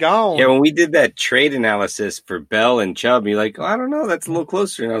 He gone. Yeah, when we did that trade analysis for Bell and Chubb, you're like, I don't know, that's a little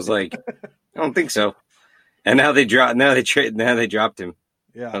closer. And I was like, I don't think so. And now they dropped him.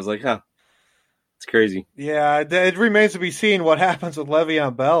 Yeah. I was like, it's crazy. Yeah, it remains to be seen what happens with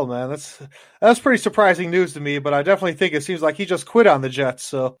Le'Veon Bell, man. That's pretty surprising news to me, but I definitely think it seems like he just quit on the Jets.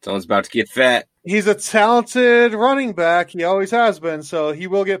 So someone's about to get fat. He's a talented running back. He always has been, so he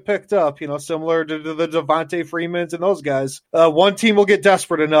will get picked up, similar to the Devontae Freemans and those guys. One team will get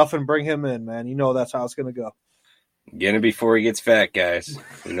desperate enough and bring him in, man. That's how it's going to go. Get him before he gets fat, guys.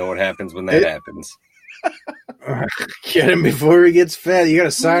 You know what happens when that happens. Get him before he gets fat. You got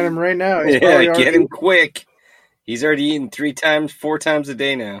to sign him right now. Get him quick. He's already eating 4 times a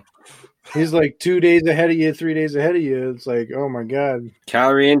day now. He's like 2 days ahead of you, 3 days ahead of you. It's like, oh my God.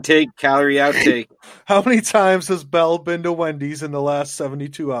 Calorie intake, calorie outtake. How many times has Bell been to Wendy's in the last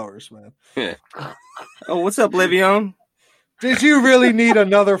 72 hours, man? Oh, what's up, Livion? Did you really need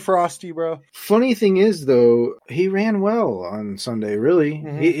another Frosty, bro? Funny thing is, though, he ran well on Sunday, really.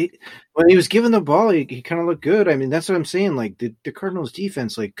 Mhm. When he was given the ball, he kind of looked good. I mean, that's what I'm saying. Like, the Cardinals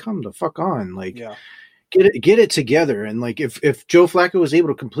defense, like, come the fuck on. Like, Yeah. get it together. And, like, if Joe Flacco was able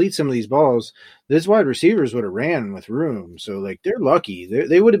to complete some of these balls, this wide receivers would have ran with room. So, like, they're lucky.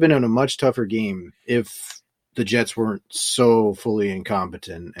 They would have been in a much tougher game if the Jets weren't so fully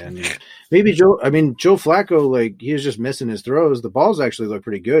incompetent. And maybe Joe Flacco, like, he was just missing his throws. The balls actually looked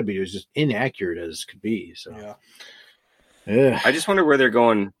pretty good, but he was just inaccurate as could be. So, yeah. I just wonder where they're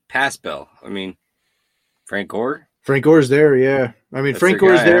going past Bell. I mean, Frank Gore? Frank Gore's there, yeah. I mean, That's Frank their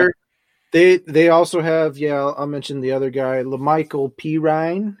Gore's guy, there. They also have, I'll mention the other guy, LaMichael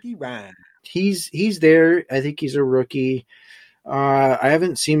Pirine. He ran. He's there. I think he's a rookie. I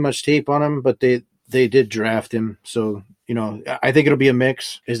haven't seen much tape on him, but they did draft him. So, I think it'll be a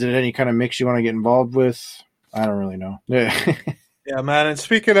mix. Is it any kind of mix you want to get involved with? I don't really know. Yeah. Yeah, man. And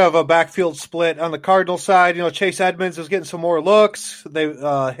speaking of a backfield split on the Cardinal side, Chase Edmonds is getting some more looks.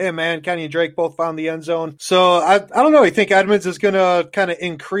 Him and Kenyon Drake both found the end zone. So I don't know. You think Edmonds is going to kind of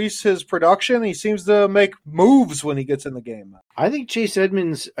increase his production? He seems to make moves when he gets in the game. I think Chase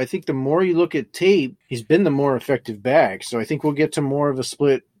Edmonds, the more you look at tape, he's been the more effective back. So I think we'll get to more of a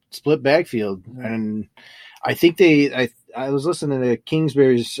split backfield. Mm-hmm. And I think I was listening to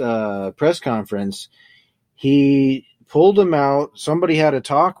Kingsbury's press conference. He pulled him out. Somebody had a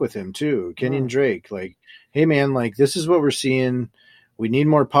talk with him too, Kenyon Drake. Like, hey man, like, this is what we're seeing. We need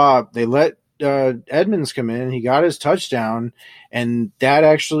more pop. They let Edmonds come in. He got his touchdown, and that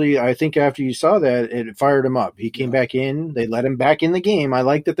actually, I think after you saw that, it fired him up. He came back in. They let him back in the game. I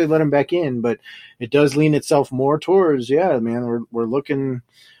like that they let him back in, but it does lean itself more towards, man, we're looking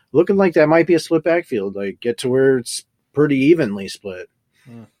like that might be a split backfield. Like, get to where it's pretty evenly split.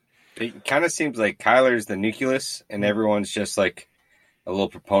 It kind of seems like Kyler's the nucleus, and everyone's just like a little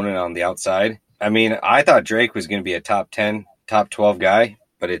proponent on the outside. I mean, I thought Drake was going to be a top 10, top 12 guy,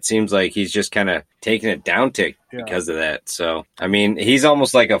 but it seems like he's just kind of taking a downtick because of that. So, I mean, he's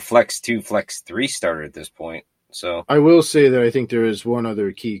almost like a flex 2, flex 3 starter at this point. So I will say that I think there is one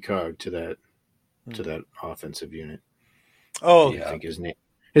other key cog to that offensive unit. Oh, I think his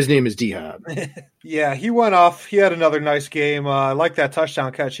name is D-Hop. Yeah, he went off. He had another nice game. I like that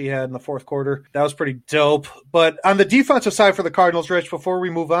touchdown catch he had in the fourth quarter. That was pretty dope. But on the defensive side for the Cardinals, Rich, before we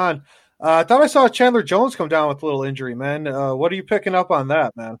move on, I thought I saw Chandler Jones come down with a little injury, man. What are you picking up on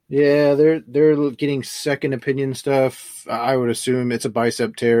that, man? Yeah, they're getting second opinion stuff. I would assume it's a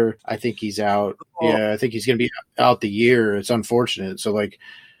bicep tear. I think he's out. Oh. Yeah, I think he's going to be out the year. It's unfortunate. So, like,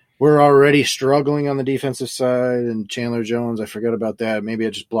 we're already struggling on the defensive side, and Chandler Jones, I forgot about that. Maybe I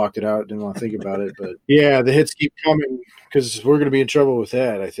just blocked it out, didn't want to think about it. But, yeah, the hits keep coming because we're going to be in trouble with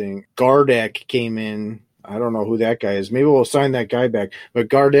that, I think. Gardeck came in. I don't know who that guy is. Maybe we'll sign that guy back. But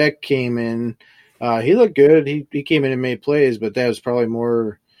Gardeck came in. He looked good. He came in and made plays, but that was probably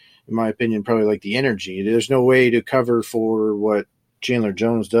more, in my opinion, probably like the energy. There's no way to cover for what Chandler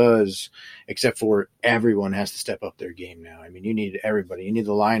Jones does, except for everyone has to step up their game now. I mean, you need everybody. You need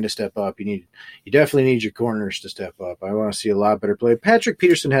the line to step up. You definitely need your corners to step up. I want to see a lot better play. Patrick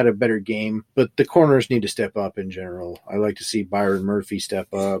Peterson had a better game, but the corners need to step up in general. I like to see Byron Murphy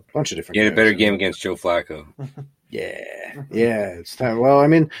step up. A bunch of different. Get a better game against Joe Flacco. Yeah, it's time. Well, I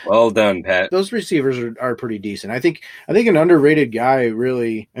mean, well done, Pat. Those receivers are pretty decent. I think an underrated guy,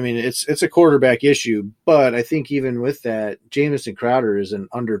 really. I mean, it's a quarterback issue, but I think even with that, Jamison Crowder is an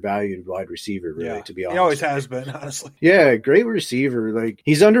undervalued wide receiver, really, to be honest. He always has been, honestly. Yeah, great receiver. Like,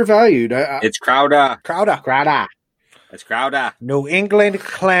 he's undervalued. It's Crowder. It's Crowder. New England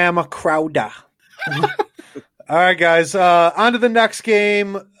Clam Crowder. All right, guys. On to the next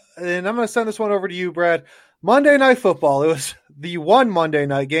game, and I'm going to send this one over to you, Brad. Monday Night Football. It was the one Monday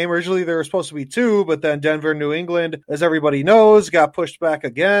night game. Originally, there were supposed to be two, but then Denver, New England, as everybody knows, got pushed back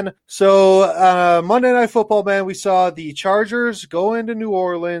again. So Monday Night Football, man, we saw the Chargers go into New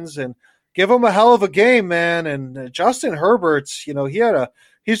Orleans and give them a hell of a game, man. And Justin Herbert's,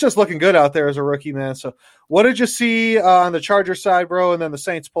 he's just looking good out there as a rookie, man. So what did you see on the Chargers side, bro? And then the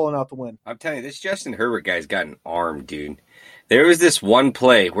Saints pulling out the win. I'm telling you, this Justin Herbert guy's got an arm, dude. There was this one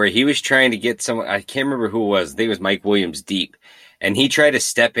play where he was trying to get someone, I can't remember who it was. I think it was Mike Williams deep. And he tried to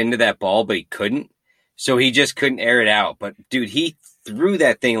step into that ball, but he couldn't. So he just couldn't air it out. But, dude, he threw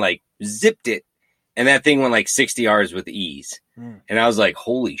that thing, like, zipped it. And that thing went, like, 60 yards with ease. And I was like,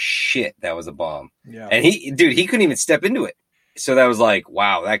 holy shit, that was a bomb. Yeah. And he couldn't even step into it. So that was like,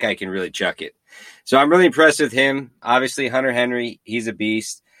 wow, that guy can really chuck it. So I'm really impressed with him. Obviously, Hunter Henry, he's a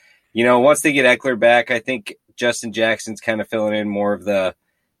beast. Once they get Eckler back, I think Justin Jackson's kind of filling in more of the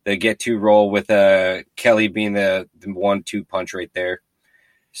get-to role with Kelly being the 1-2 punch right there.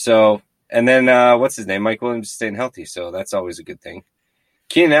 So, and then what's his name? Mike Williams staying healthy, so that's always a good thing.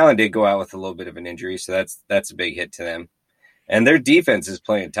 Keenan Allen did go out with a little bit of an injury, so that's a big hit to them. And their defense is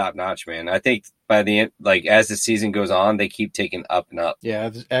playing top-notch, man. I think by the end, as the season goes on, they keep taking up and up. Yeah,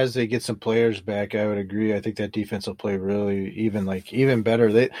 as they get some players back, I would agree. I think that defense will play really even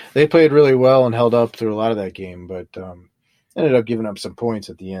better. They played really well and held up through a lot of that game, but ended up giving up some points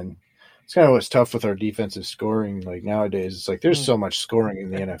at the end. It's kind of what's tough with our defensive scoring. Like nowadays, it's like there's so much scoring in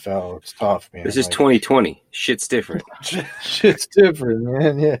the NFL. It's tough, man. This is 2020. Shit's different. Shit's different,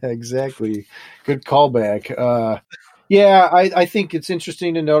 man. Yeah, exactly. Good callback. Yeah, I think it's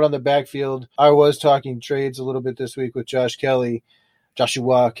interesting to note on the backfield. I was talking trades a little bit this week with Joshua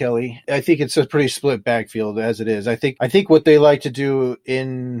Kelly. I think it's a pretty split backfield as it is. I think what they like to do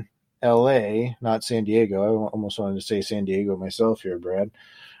in LA, not San Diego. I almost wanted to say San Diego myself here, Brad.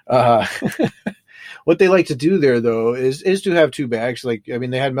 What they like to do there, though, is to have two backs. They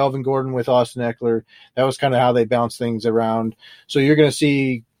had Melvin Gordon with Austin Eckler. That was kind of how they bounce things around. So you're going to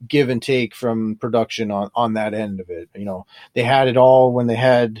see give and take from production on that end of it. They had it all when they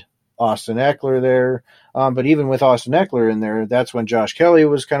had Austin Eckler there. But even with Austin Eckler in there, that's when Josh Kelly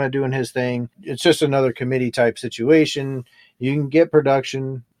was kind of doing his thing. It's just another committee type situation. You can get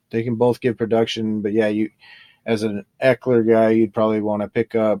production. They can both give production. But, yeah, you as an Eckler guy, you'd probably want to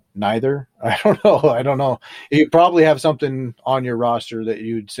pick up neither. I don't know. You'd probably have something on your roster that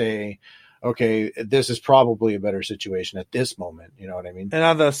you'd say, okay, this is probably a better situation at this moment. You know what I mean? And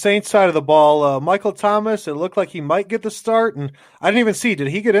on the Saints side of the ball, Michael Thomas, it looked like he might get the start. And I didn't even see. Did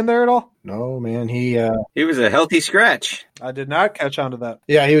he get in there at all? No, man. He was a healthy scratch. I did not catch on to that.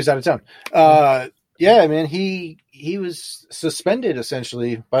 Yeah, he was out of town. Yeah, man. He was suspended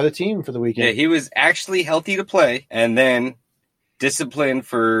essentially by the team for the weekend. Yeah, he was actually healthy to play and then disciplined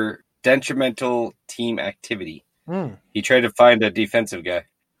for detrimental team activity. He tried to find a defensive guy.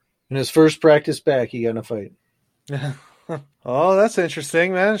 In his first practice back, he got in a fight. Oh, that's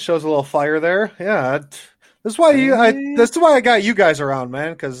interesting, man. Shows a little fire there. Yeah, that's why I got you guys around,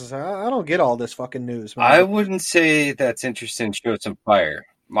 man, because I don't get all this fucking news, man. I wouldn't say that's interesting. Shows some fire.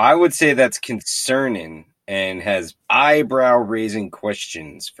 I would say that's concerning and has eyebrow-raising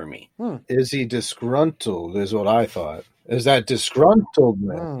questions for me. Is he disgruntled, is what I thought. Is that disgruntled,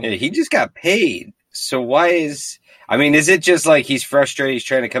 man? Yeah, he just got paid. So why is it just like he's frustrated, he's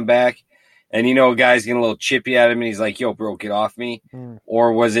trying to come back, and a guy's getting a little chippy at him, and he's like, yo, bro, get off me?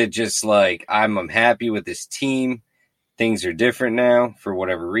 Or was it just like, I'm happy with this team, things are different now for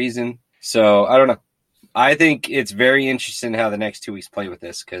whatever reason? So I don't know. I think it's very interesting how the next 2 weeks play with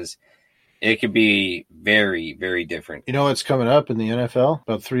this, because it could be very, very different. You know what's coming up in the NFL?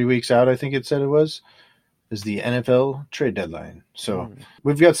 About 3 weeks out, I think it said it was, is the NFL trade deadline. So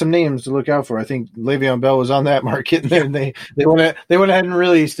we've got some names to look out for. I think Le'Veon Bell was on that market, and they went ahead and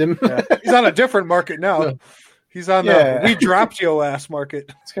released him. Yeah. He's on a different market now. So, he's on the we dropped your ass market.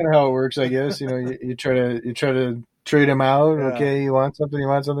 That's kind of how it works, I guess. You try to trade him out. Yeah. Okay, you want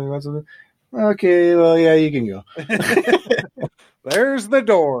something. Okay, well, yeah, you can go. There's the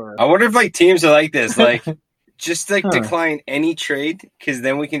door. I wonder if teams are like this, just decline any trade, because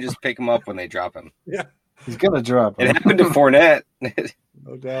then we can just pick them up when they drop him. Yeah, he's gonna drop him. It happened to Fournette.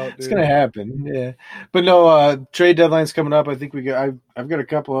 No doubt, dude. It's gonna happen. Yeah, but no, trade deadline's coming up. I think I've got a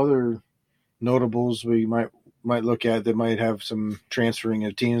couple other notables we might look at that might have some transferring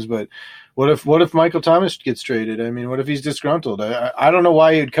of teams. But what if Michael Thomas gets traded? I mean, what if he's disgruntled? I don't know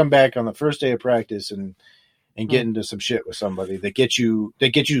why he'd come back on the first day of practice and get into some shit with somebody that get you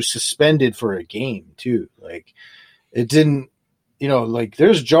suspended for a game too. Like it didn't,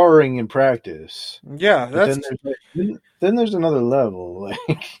 there's jarring in practice. Yeah, then there's another level.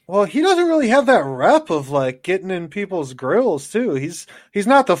 Well, he doesn't really have that rep of getting in people's grills too. He's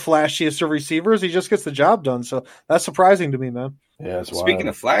not the flashiest of receivers. He just gets the job done. So that's surprising to me, man. Yeah, that's Speaking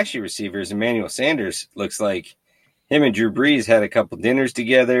of flashy receivers, Emmanuel Sanders looks like him and Drew Brees had a couple dinners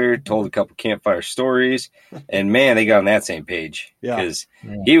together, told a couple campfire stories, and man, they got on that same page because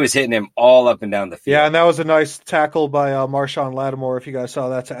he was hitting him all up and down the field. Yeah, and that was a nice tackle by Marshawn Lattimore, if you guys saw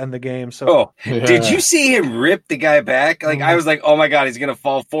that, to end the game. So, Did you see him rip the guy back? I was like, oh my God, he's going to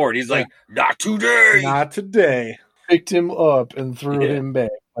fall forward. He's like, not today. Not today. picked him up and threw him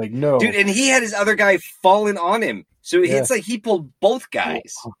back. Like, no. Dude, and he had his other guy falling on him. So it's like he pulled both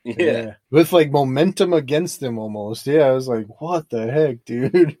guys. Yeah. With like momentum against him almost. Yeah, I was like, what the heck,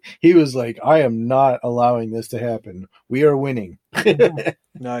 dude? He was like, I am not allowing this to happen. We are winning.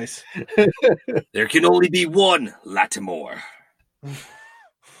 Nice. There can only be one Lattimore.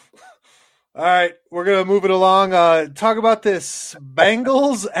 All right, we're going to move it along. Talk about this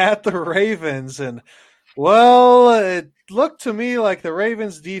Bengals at the Ravens. And, well, it looked to me like the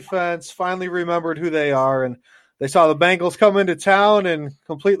Ravens defense finally remembered who they are, and they saw the Bengals come into town and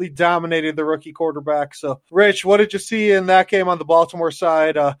completely dominated the rookie quarterback. So, Rich, what did you see in that game on the Baltimore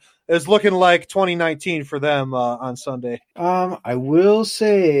side? It's looking like 2019 for them on Sunday. I will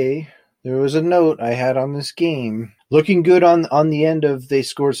say there was a note I had on this game. Looking good on the end of they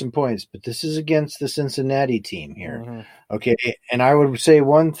scored some points, but this is against the Cincinnati team here. Mm-hmm. Okay, and I would say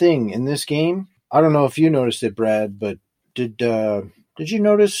one thing in this game. I don't know if you noticed it, Brad, but did you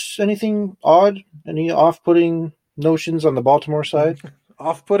notice anything odd? Any off-putting notions on the Baltimore side?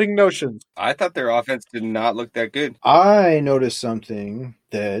 Off-putting notions. I thought their offense did not look that good. I noticed something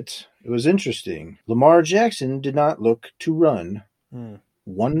that it was interesting. Lamar Jackson did not look to run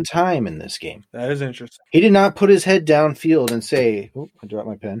one time in this game. That is interesting. He did not put his head downfield and say, oh, I dropped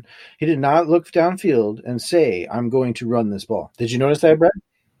my pen. He did not look downfield and say, I'm going to run this ball. Did you notice that, Brad?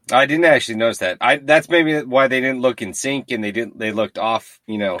 I didn't actually notice that. That's maybe why they didn't look in sync and they looked off,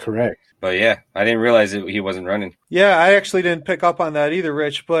 Correct. But yeah, I didn't realize he wasn't running. Yeah, I actually didn't pick up on that either,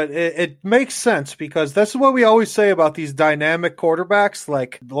 Rich, but it makes sense because that's what we always say about these dynamic quarterbacks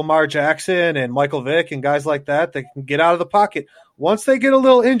like Lamar Jackson and Michael Vick and guys like that. They can get out of the pocket. Once they get a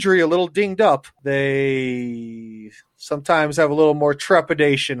little injury, a little dinged up, they sometimes have a little more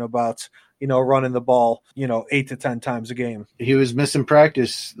trepidation about running the ball, 8 to 10 times a game. He was missing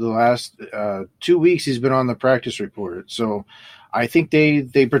practice the last 2 weeks. He's been on the practice report. So I think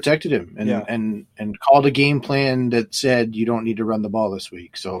they protected him and called a game plan that said you don't need to run the ball this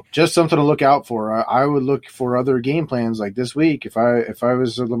week. So just something to look out for. I would look for other game plans like this week. If I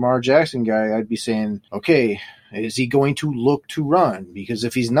was a Lamar Jackson guy, I'd be saying, okay, is he going to look to run? Because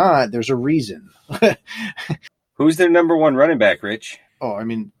if he's not, there's a reason. Who's their number one running back, Rich? Oh, I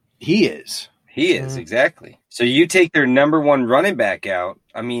mean, he is. He is, exactly. So you take their number one running back out.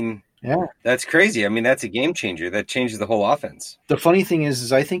 I mean, yeah, that's crazy. I mean, that's a game changer. That changes the whole offense. The funny thing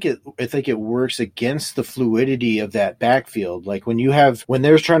is I think it works against the fluidity of that backfield. Like when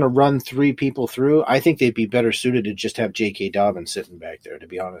they're trying to run three people through, I think they'd be better suited to just have J.K. Dobbins sitting back there, to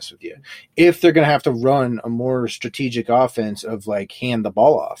be honest with you. If they're going to have to run a more strategic offense of like hand the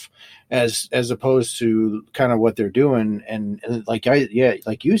ball off as opposed to kind of what they're doing. And like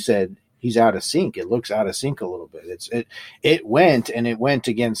you said, he's out of sync. It looks out of sync a little bit. It went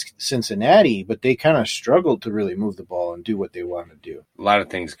against Cincinnati, but they kind of struggled to really move the ball and do what they want to do. A lot of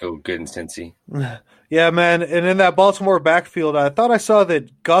things go good in Cincy. Yeah, man. And in that Baltimore backfield, I thought I saw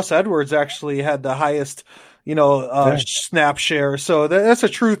that Gus Edwards actually had the highest, snap share. So that's a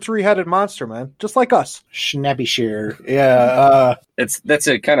true three-headed monster, man. Just like us. Snappy share. Yeah. That's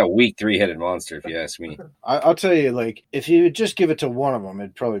a kind of weak three-headed monster, if you ask me. I'll tell you, like, if you just give it to one of them,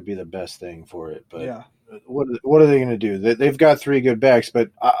 it'd probably be the best thing for it. But yeah. What are they going to do? They've got three good backs,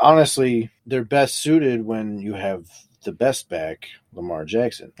 but honestly, they're best suited when you have the best back, Lamar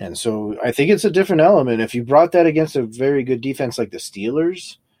Jackson. And so I think it's a different element. If you brought that against a very good defense like the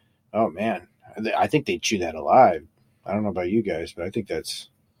Steelers, oh, man, I think they'd chew that alive. I don't know about you guys, but I think that's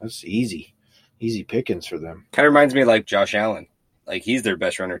easy pickings for them. Kind of reminds me of like Josh Allen. Like he's their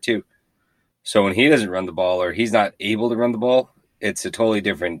best runner too. So when he doesn't run the ball or he's not able to run the ball, it's a totally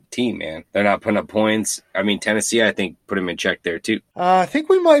different team, man. They're not putting up points. I mean, Tennessee, I think, put him in check there too. I think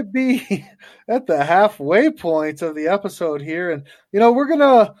we might be at the halfway point of the episode here. And, we're going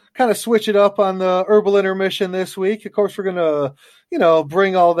to kind of switch it up on the Herbal Intermission this week. Of course, we're going to,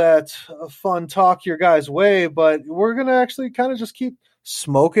 bring all that fun talk your guys' way, but we're going to actually kind of just keep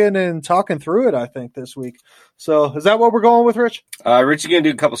smoking and talking through it, I think, this week. So is that what we're going with, Rich? Rich is going to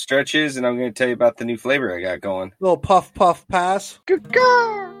do a couple stretches, and I'm going to tell you about the new flavor I got going. Little puff, puff, pass.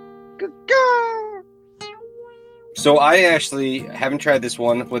 So I actually haven't tried this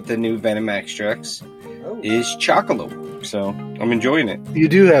one with the new Venom Extracts. Is Chocolope. So I'm enjoying it. You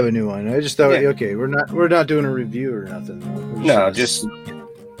do have a new one. I just thought, okay, we're not doing a review or nothing.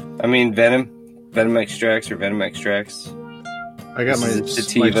 Venom Extracts or Venom Extracts. I got my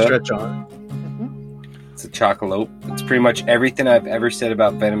stretch on. It's a Chocolope. It's pretty much everything I've ever said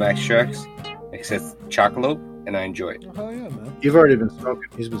about Venom Extracts, except Chocolope, and I enjoy it. Oh, yeah, man. You've already been smoking.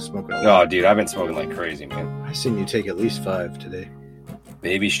 He's been smoking a lot. No, dude, I've been smoking like crazy, man. I seen you take at least 5 today.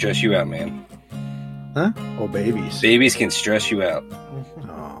 Baby, stress you out, man. Huh? Oh, babies. Babies can stress you out.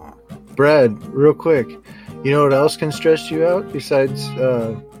 Aw. Brad, real quick. You know what else can stress you out besides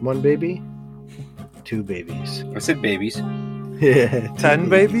one baby? 2 babies. I said babies. Yeah. 10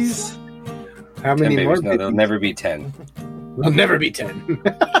 babies? How 10 many more babies. No, babies? there'll never be 10. There'll never be 10.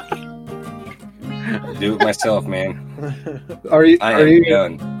 I'll do it myself, man. Are you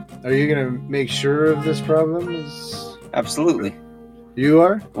Done. Are you gonna make sure of this problem? Absolutely. You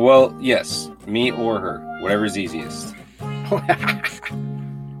are? Well, yes. Me or her. Whatever's easiest.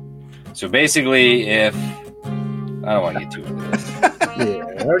 So basically, if... I don't want to get too into this.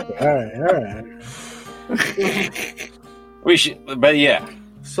 Yeah, okay, all right. We should... But yeah.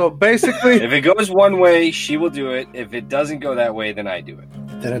 So basically, If it goes one way, she will do it. If it doesn't go that way, then I do it.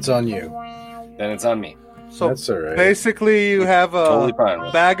 Then it's on you. Then it's on me. so That's all right. basically you have a Totally fine with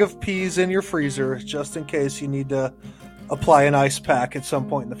it. bag of peas in your freezer just in case you need to apply an ice pack at some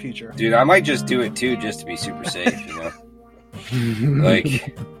point in the future. Dude, I might just do it too, just to be super safe, you know?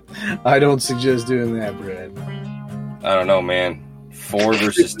 Like, I don't suggest doing that, Brad. I don't know, man. 4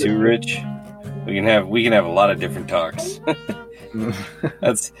 versus 2, Rich. We can have a lot of different talks.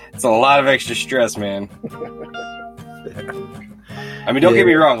 It's a lot of extra stress, man. I mean, don't get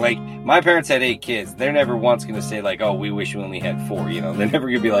me wrong. Like, my parents had 8 kids. They're never once going to say, like, oh, we wish we only had 4. You know, they're never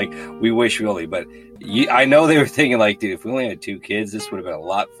going to be like, we wish we only. But I know they were thinking, like, dude, if we only had 2 kids, this would have been a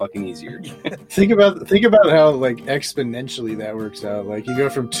lot fucking easier. Think about how like exponentially that works out. Like you go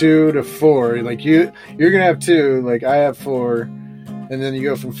from 2 to 4. Like you're gonna have 2. Like I have 4, and then you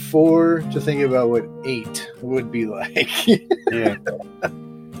go from 4 to think about what 8 would be like. Yeah,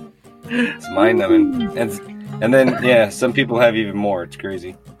 it's mind numbing. And then yeah, some people have even more. It's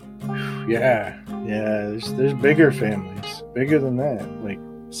crazy. Yeah. There's bigger families, bigger than that. Like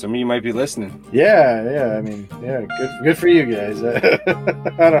Some of you might be listening. yeah. I mean, yeah, good for you guys. I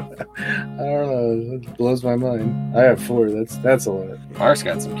don't know. It blows my mind. I have 4. That's a lot. Mark's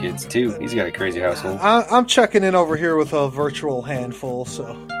got some kids too. He's got a crazy household. I'm checking in over here with a virtual handful, so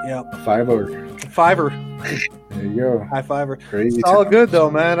yeah, 5-0. fiver, There you go. high fiver. Crazy. It's all times. good though,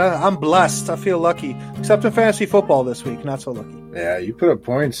 man. I'm blessed. I feel lucky, except in fantasy football this week. Not so lucky. Yeah, you put up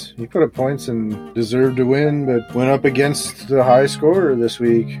points. You put up points and deserved to win, but went up against the high scorer this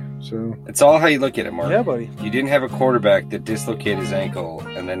week. So It's all how you look at it, Mark. Yeah, buddy. You didn't have a quarterback that dislocated his ankle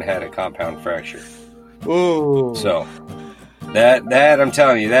and then had a compound fracture. Ooh. So that I'm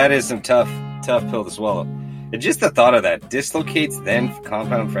telling you, that is some tough pill to swallow. And just the thought of that dislocates, then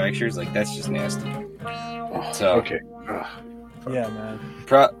compound fractures, like that's just nasty. So okay. Yeah, man.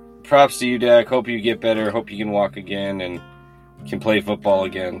 props to you, Dak. Hope you get better. Hope you can walk again and can play football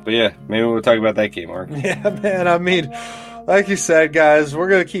again. But yeah, maybe we'll talk about that game, Mark. Yeah, man. I mean, like you said, guys, we're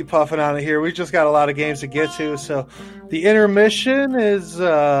going to keep puffing on it here. We just got a lot of games to get to. So the intermission is,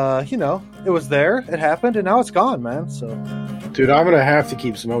 it was there. It happened, and now it's gone, man. So, Dude, I'm gonna have to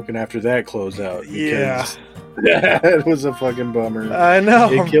keep smoking after that closeout. yeah. That was a fucking bummer. I know.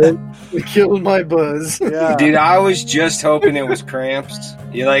 It killed my buzz. Yeah. Dude, I was just hoping it was cramps.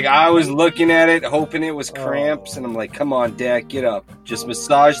 I was looking at it, hoping it was cramps, and I'm like, come on, Dak, get up. Just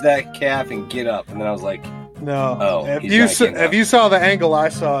massage that calf and get up. And then I was like, No. Oh, if he's you not getting if up. you saw the angle I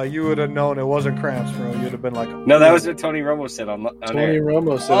saw, you would have known it wasn't cramps, bro. You'd have been like, no, that was what Tony Romo said on Tony air.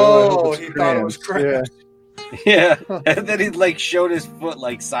 Romo said, Oh, I hope it's he thought it was cramps. cramps. Yeah. And then he showed his foot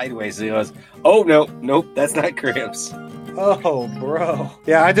sideways. So he goes, oh, nope, that's not cramps. Oh, bro.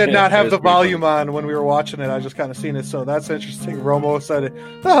 Yeah, I did Yeah, not that have was the pretty volume on when we were watching it. I just kind of seen it, so that's interesting. Romo said it.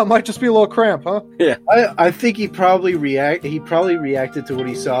 Oh, it might just be a little cramp, huh? I think he probably reacted to what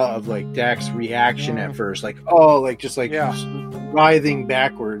he saw of Dak's reaction at first, Yeah. writhing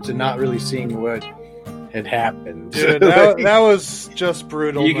backwards and not really seeing what had happened. Dude, that was just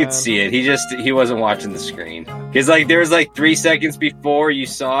brutal. You man. could see it. He wasn't watching the screen. Because there was 3 seconds before you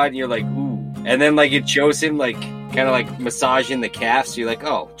saw it and you're like, ooh. And then it shows him kind of massaging the calf. So you're like,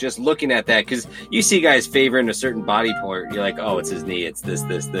 oh, just looking at that. Because you see guys favoring a certain body part. You're like, oh, it's his knee. It's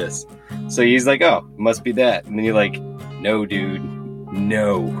this. So he's like, oh, it must be that. And then you're like, no, dude.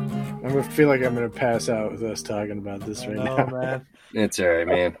 No. I'm gonna feel like I'm gonna pass out with us talking about this right now. Oh, man. It's all right,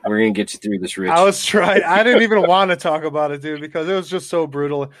 man. We're going to get you through this, Rich. I was trying. I didn't even want to talk about it, dude, because it was just so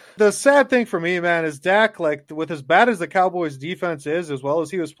brutal. The sad thing for me, man, is Dak, with as bad as the Cowboys defense is, as well as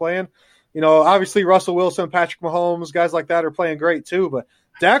he was playing, obviously Russell Wilson, Patrick Mahomes, guys like that are playing great too, but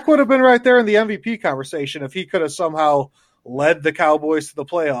Dak would have been right there in the MVP conversation if he could have somehow led the Cowboys to the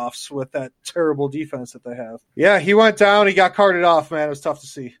playoffs with that terrible defense that they have. Yeah, he went down. He got carted off, man. It was tough to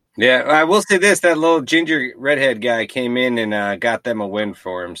see. Yeah, I will say this. That little ginger redhead guy came in and got them a win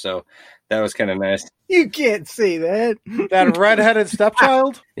for him. So that was kind of nice. You can't say that. That redheaded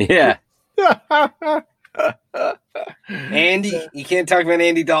stepchild? Yeah. Andy, you can't talk about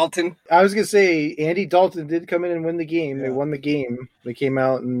Andy Dalton. I was going to say, Andy Dalton did come in and win the game. Yeah. They won the game. They came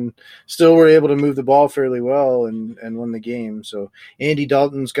out and still were able to move the ball fairly well and won the game. So Andy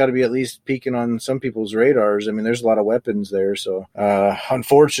Dalton's got to be at least peaking on some people's radars. I mean, there's a lot of weapons there. So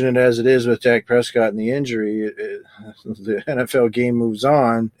unfortunate as it is with Dak Prescott and the injury, the NFL game moves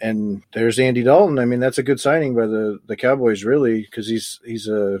on. And there's Andy Dalton. I mean, that's a good signing by the Cowboys, really, because he's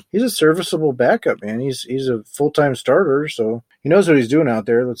a serviceable backup, man. He's a full-time starter, so he knows what he's doing out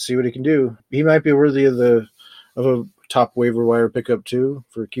there. Let's see what he can do. He might be worthy of a top waiver wire pickup too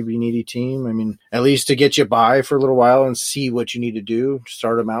for a QB needy team. I mean, at least to get you by for a little while and see what you need to do.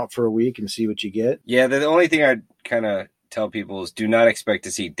 Start him out for a week and see what you get. Yeah, the only thing I'd kind of tell people is do not expect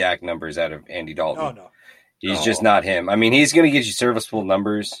to see Dak numbers out of Andy Dalton. Oh, no. He's just not him. I mean, he's going to get you serviceable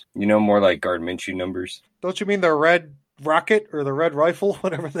numbers, more like Gardner Minshew numbers. Don't you mean the Red Rocket or the Red Rifle,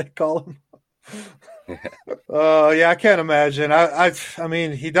 whatever they call him? Yeah, I can't imagine. I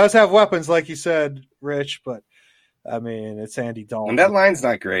mean, he does have weapons, like you said, Rich, but I mean, it's Andy Dalton. And that line's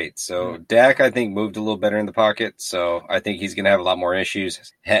not great. So Dak, I think, moved a little better in the pocket. So I think he's going to have a lot more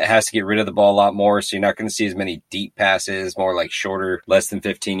issues. Has to get rid of the ball a lot more. So you're not going to see as many deep passes, more like shorter, less than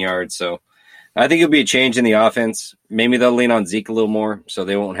 15 yards. So I think it'll be a change in the offense. Maybe they'll lean on Zeke a little more, so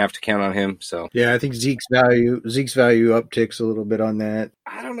they won't have to count on him. So yeah, I think Zeke's value upticks a little bit on that.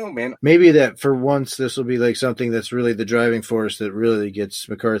 I don't know, man. Maybe that for once this will be like something that's really the driving force that really gets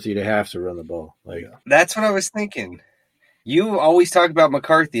McCarthy to have to run the ball. Like that's what I was thinking. You always talk about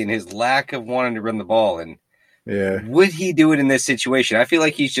McCarthy and his lack of wanting to run the ball, and would he do it in this situation? I feel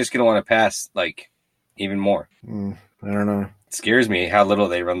like he's just going to want to pass like even more. I don't know. It scares me how little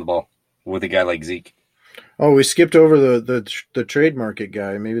they run the ball with a guy like Zeke. Oh, we skipped over the trade market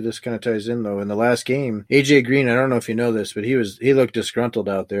guy. Maybe this kind of ties in, though. In the last game, AJ Green, I don't know if you know this, but he looked disgruntled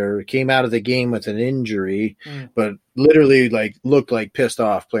out there. Came out of the game with an injury, but literally looked like pissed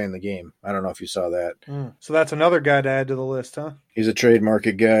off playing the game. I don't know if you saw that. So that's another guy to add to the list, huh? He's a trade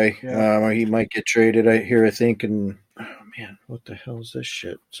market guy. Yeah. He might get traded, I think. And, oh, man, what the hell is this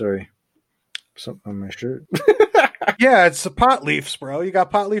shit? Sorry. Something on my shirt. Yeah, it's the pot leaves, bro. You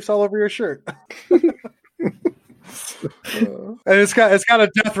got pot leaves all over your shirt. And it's got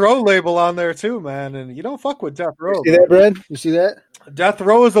a Death Row label on there too, man. And you don't fuck with Death Row. You see that, Brad? You see that? Death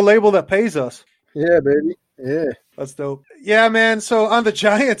Row is the label that pays us. Yeah, baby. Yeah. That's dope. Yeah, man. So on the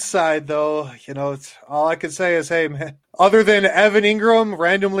Giants side, though, it's all I can say is, hey, man, other than Evan Ingram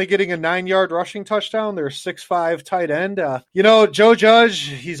randomly getting a 9-yard rushing touchdown, they're 6'5" tight end. Joe Judge,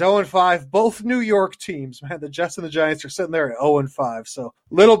 he's 0-5. Both New York teams, man. The Jets and the Giants are sitting there at 0-5. So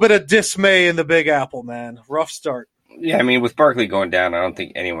a little bit of dismay in the Big Apple, man. Rough start. Yeah, I mean, with Barkley going down, I don't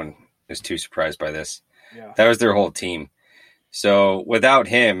think anyone is too surprised by this. Yeah. That was their whole team. So without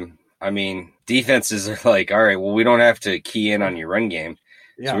him, I mean, defenses are like, all right, well, we don't have to key in on your run game.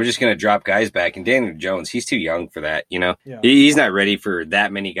 Yeah. So we're just going to drop guys back. And Daniel Jones, he's too young for that, Yeah. He's not ready for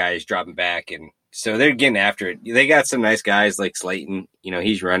that many guys dropping back. And so they're getting after it. They got some nice guys like Slayton.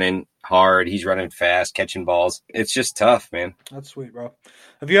 He's running hard. He's running fast, catching balls. It's just tough, man. That's sweet, bro.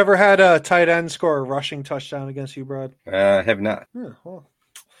 Have you ever had a tight end score a rushing touchdown against you, Brad? Have not. Yeah, well,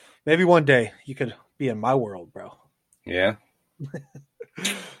 maybe one day you could be in my world, bro. Yeah. I'll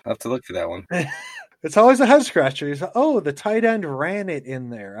have to look for that one. It's always a head scratcher. He's like, oh, the tight end ran it in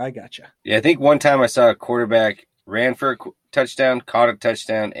there. I gotcha. Yeah, I think one time I saw a quarterback ran for a touchdown, caught a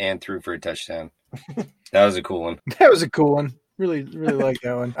touchdown, and threw for a touchdown. That was a cool one. That was a cool one. Really, really like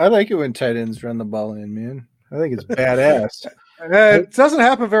that one. I like it when tight ends run the ball in, man. I think it's badass. It doesn't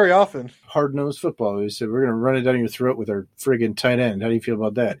happen very often. Hard-nosed football. We said, we're going to run it down your throat with our friggin' tight end. How do you feel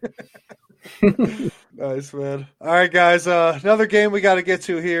about that? Nice, man. All right, guys. Another game we got to get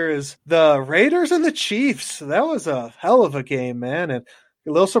to here is the Raiders and the Chiefs. That was a hell of a game, man. And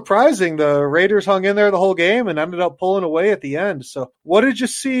a little surprising. The Raiders hung in there the whole game and ended up pulling away at the end. So what did you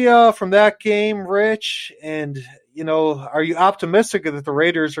see from that game, Rich? And, are you optimistic that the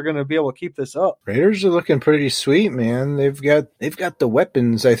Raiders are going to be able to keep this up? Raiders are looking pretty sweet, man. They've got the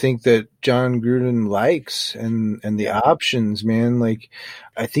weapons, I think, that John Gruden likes and the options, man. Like,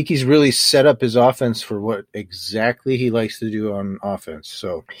 I think he's really set up his offense for what exactly he likes to do on offense.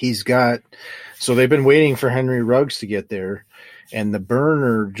 So they've been waiting for Henry Ruggs to get there. And the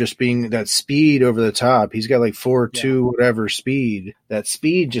burner just being that speed over the top. He's got like 4.2 whatever speed. That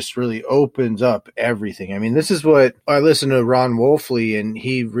speed just really opens up everything. I mean, this is what I listened to Ron Wolfley, and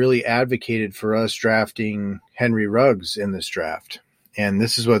he really advocated for us drafting Henry Ruggs in this draft. And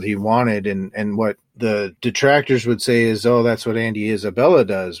this is what he wanted. And what the detractors would say is, oh, that's what Andy Isabella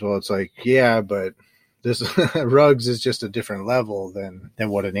does. Well, it's like, yeah, but This Ruggs is just a different level than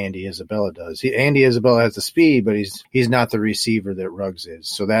what an Andy Isabella does. Andy Isabella has the speed, but he's not the receiver that Ruggs is.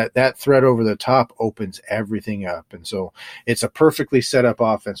 So that threat over the top opens everything up. And so it's a perfectly set up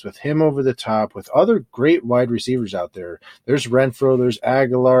offense with him over the top, with other great wide receivers out there. There's Renfro, there's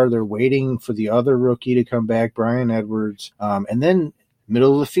Aguilar. They're waiting for the other rookie to come back, Brian Edwards. And then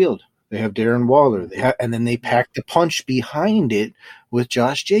middle of the field, they have Darren Waller. And then they pack the punch behind it with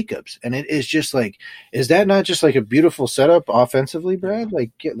Josh Jacobs. And it is just like, is that not just like a beautiful setup offensively, Brad?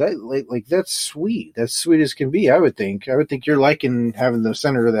 Like that's sweet. That's sweet as can be, I would think. I would think you're liking having the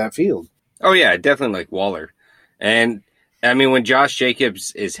center of that field. Oh, yeah, definitely like Waller. And, I mean, when Josh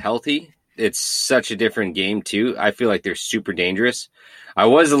Jacobs is healthy, it's such a different game, too. I feel like they're super dangerous. I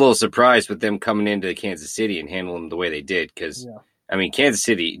was a little surprised with them coming into Kansas City and handling them the way they did because, I mean, Kansas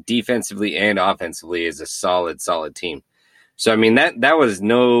City, defensively and offensively, is a solid team. So, I mean, that was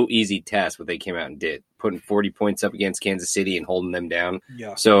no easy task what they came out and did, putting 40 points up against Kansas City and holding them down.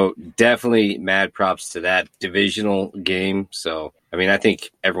 Yeah. So, definitely mad props to that divisional game. So, I mean, I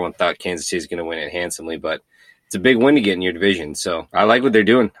think everyone thought Kansas City is going to win it handsomely, but it's a big win to get in your division. So I like what they're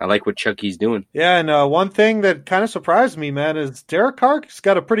doing. I like what Chucky's doing. Yeah, and one thing that kind of surprised me, man, is Derek Carr's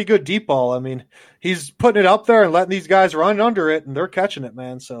got a pretty good deep ball. I mean, he's putting it up there and letting these guys run under it, and they're catching it,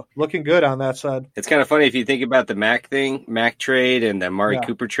 man. So looking good on that side. It's kind of funny if you think about the Mac trade and the Amari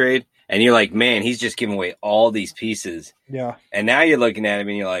Cooper trade, and you're like, man, he's just giving away all these pieces. Yeah. And now you're looking at him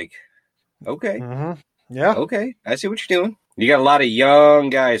and you're like, okay. Mm-hmm. Yeah. Okay, I see what you're doing. You got a lot of young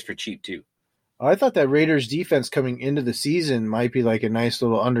guys for cheap, too. I thought that Raiders defense coming into the season might be like a nice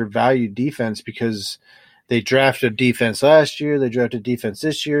little undervalued defense because they drafted defense last year. They drafted defense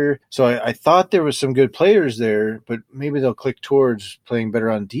this year. So I thought there was some good players there, but maybe they'll click towards playing better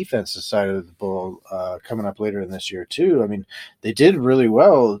on defensive side of the ball coming up later in this year too. I mean, they did really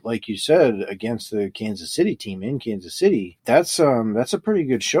well, like you said, against the Kansas City team in Kansas City. That's a pretty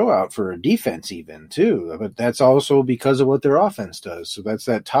good show out for a defense even too, but that's also because of what their offense does. So that's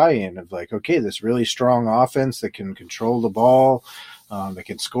that tie-in of like, okay, this really strong offense that can control the ball, that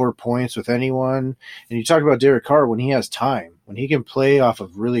can score points with anyone. And you talk about Derek Carr, when he has time, when he can play off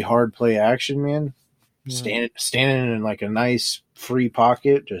of really hard play action, man, standing in like a nice free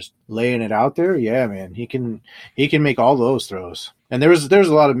pocket, just laying it out there. Yeah, man, he can make all those throws. And there's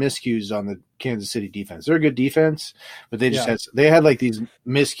a lot of miscues on the Kansas City defense. They're a good defense, but they just had like these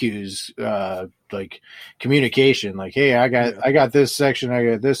miscues, like communication, like, hey, I got this section,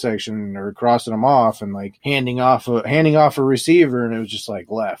 or crossing them off and like handing off a receiver, and it was just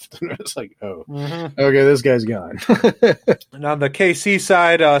like left. And it's like, okay, this guy's gone. And on the KC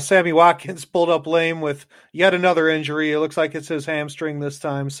side, Sammy Watkins pulled up lame with yet another injury. It looks like it's his hamstring this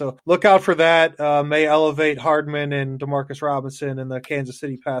time, so look out for that. May elevate Hardman and Demarcus Robinson in the Kansas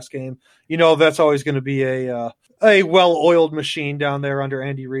City pass game. You know that's always going to be a well-oiled machine down there under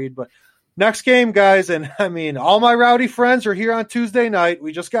Andy Reid. But next game, guys, and I mean, all my Rowdy friends are here on Tuesday night.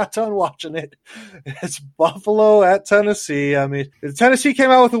 We just got done watching it. It's Buffalo at Tennessee. I mean, Tennessee came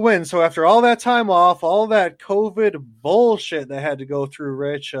out with a win, so after all that time off, all that COVID bullshit they had to go through,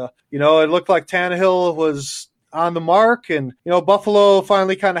 Rich, it looked like Tannehill was on the mark, and Buffalo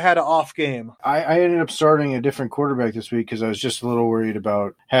finally kind of had an off game. I ended up starting a different quarterback this week because I was just a little worried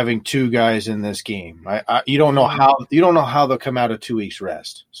about having two guys in this game. You don't know how they'll come out of 2 weeks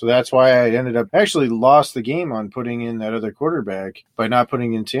rest, so that's why I ended up actually lost the game on putting in that other quarterback by not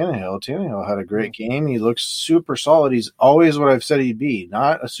putting in Tannehill. Tannehill had a great game. He looks super solid. He's always what I've said he'd be.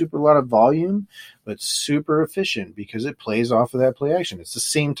 Not a super lot of volume, but super efficient because it plays off of that play action. It's the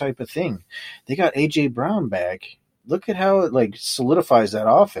same type of thing. They got A.J. Brown back. Look at how it like solidifies that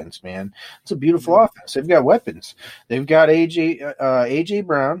offense, man. It's a beautiful offense. They've got weapons. They've got A.J.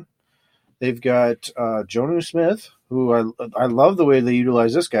 Brown. They've got Jonnu Smith, who I love the way they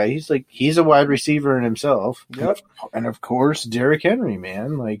utilize this guy. He's a wide receiver in himself. Yep. And of course, Derrick Henry,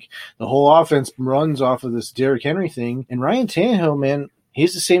 man. Like the whole offense runs off of this Derrick Henry thing. And Ryan Tannehill, man,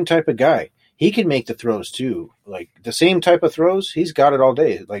 he's the same type of guy. He can make the throws too. Like the same type of throws, he's got it all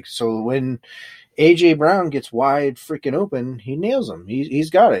day. Like so when A.J. Brown gets wide freaking open, he nails him.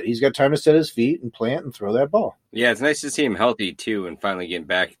 He's got it. He's got time to set his feet and plant and throw that ball. Yeah, it's nice to see him healthy too and finally getting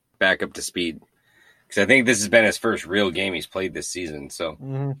back up to speed. Because I think this has been his first real game he's played this season. So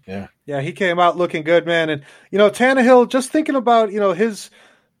yeah, he came out looking good, man. And Tannehill, just thinking about his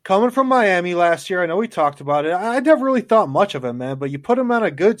coming from Miami last year, I know we talked about it. I never really thought much of him, man, but you put him on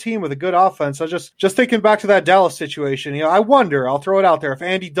a good team with a good offense. I just thinking back to that Dallas situation, I wonder, I'll throw it out there, if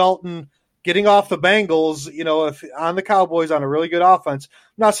Andy Dalton getting off the Bengals, if on the Cowboys on a really good offense.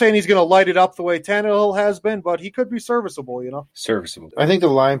 I'm not saying he's going to light it up the way Tannehill has been, but he could be serviceable, Serviceable. I think the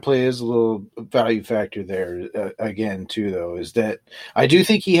line play is a little value factor there again, too, though, is that I do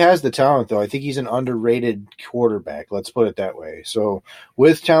think he has the talent, though. I think he's an underrated quarterback. Let's put it that way. So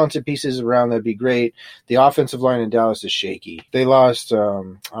with talented pieces around, that'd be great. The offensive line in Dallas is shaky. They lost,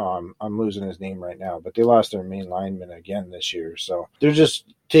 I'm losing his name right now, but they lost their main lineman again this year. So they're just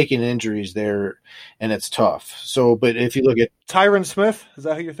taking injuries there, and it's tough. So, but if you look at Tyron Smith, is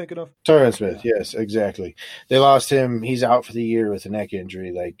that who you're thinking of? Tyron Smith, yes, exactly. They lost him. He's out for the year with a neck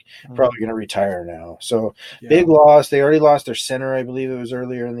injury, probably going to retire now. So big loss. They already lost their center, I believe it was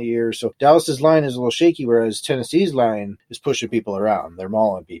earlier in the year. So Dallas's line is a little shaky, whereas Tennessee's line is pushing people around. They're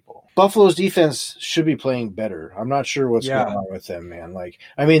mauling people. Buffalo's defense should be playing better. I'm not sure what's going on with them, man.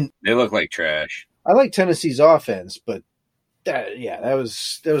 They look like trash. I like Tennessee's offense, but that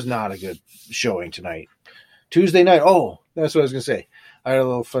was not a good showing tonight. Tuesday night. Oh, that's what I was gonna say. I had a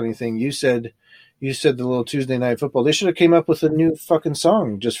little funny thing. You said the little Tuesday night football. They should have came up with a new fucking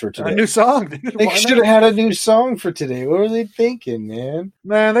song just for today. A new song. They should have had a new song for today. What were they thinking, man?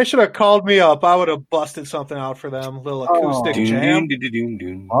 Man, they should have called me up. I would have busted something out for them. A little acoustic jam.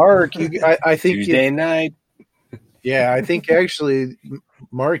 Mark, I think Tuesday night. Yeah, I think actually,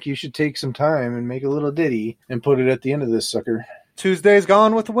 Mark, you should take some time and make a little ditty and put it at the end of this sucker. Tuesday's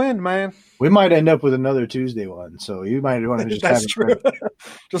gone with the wind, man. We might end up with another Tuesday one, so you might want to just That's true.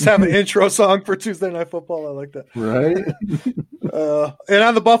 Just have an intro song for Tuesday Night Football. I like that. Right? And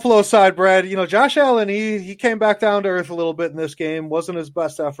on the Buffalo side, Brad, Josh Allen, he came back down to earth a little bit in this game. Wasn't his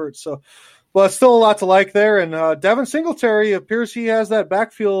best effort, but still a lot to like there. And Devin Singletary appears he has that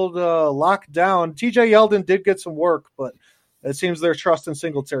backfield locked down. TJ Yeldon did get some work, but it seems they're trusting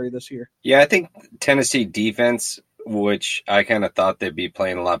Singletary this year. Yeah, I think Tennessee defense, which I kind of thought they'd be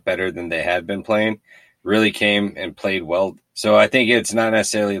playing a lot better than they had been playing, really came and played well. So I think it's not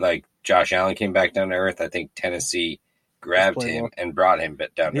necessarily like Josh Allen came back down to earth. I think Tennessee grabbed him and brought him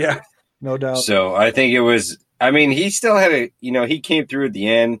down to earth. No doubt. So I think it was – he still had he came through at the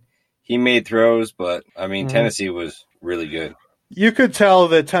end. He made throws, but, Tennessee was really good. You could tell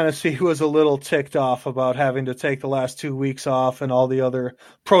that Tennessee was a little ticked off about having to take the last 2 weeks off and all the other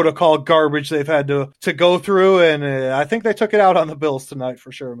protocol garbage they've had to go through, and I think they took it out on the Bills tonight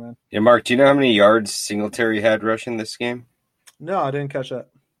for sure, man. Yeah, Mark, do you know how many yards Singletary had rushing this game? No, I didn't catch that.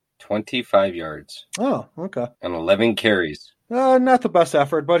 25 yards. Oh, okay. On 11 carries. Not the best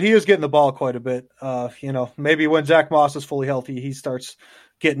effort, but he is getting the ball quite a bit. Maybe when Zach Moss is fully healthy, he starts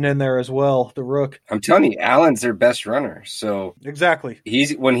getting in there as well, the rook. I'm telling you, Allen's their best runner. So exactly.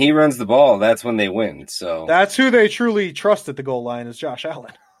 When he runs the ball, that's when they win. So that's who they truly trust at the goal line is Josh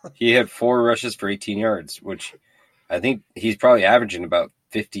Allen. He had 4 rushes for 18 yards, which I think he's probably averaging about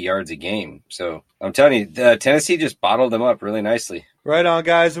 50 yards a game. So I'm telling you, Tennessee just bottled them up really nicely. Right on,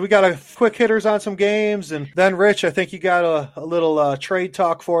 guys. We got a quick hitters on some games, and then, Rich, I think you got a little trade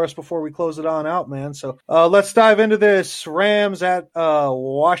talk for us before we close it on out, man. So let's dive into this Rams at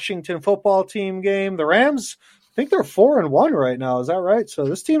Washington football team game. The Rams, I think they're 4-1 right now. Is that right? So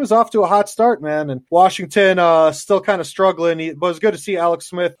this team is off to a hot start, man. And Washington still kind of struggling. But it's good to see Alex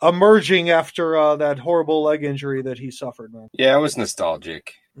Smith emerging after that horrible leg injury that he suffered, man. Yeah, it was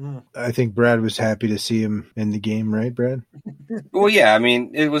nostalgic. I think Brad was happy to see him in the game, right, Brad? Well, yeah,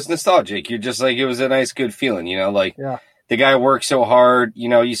 it was nostalgic. You're just like, it was a nice, good feeling, the guy worked so hard,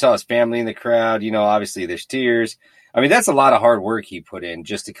 you saw his family in the crowd, obviously there's tears. That's a lot of hard work he put in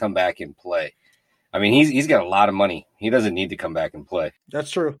just to come back and play. He's got a lot of money. He doesn't need to come back and play.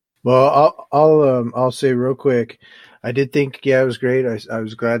 That's true. Well, I'll say real quick, I did think, it was great. I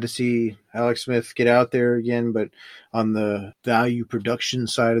was glad to see Alex Smith get out there again, but on the value production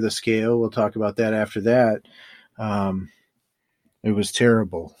side of the scale, we'll talk about that after that. It was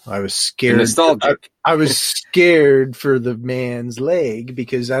terrible. I was scared. Nostalgic. I was scared for the man's leg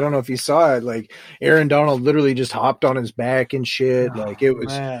because I don't know if you saw it. Like Aaron Donald literally just hopped on his back and shit.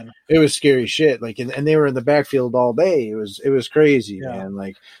 It was scary shit. Like, and they were in the backfield all day. It was crazy, man.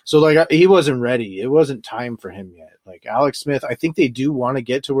 Like, so he wasn't ready. It wasn't time for him yet. Like Alex Smith, I think they do want to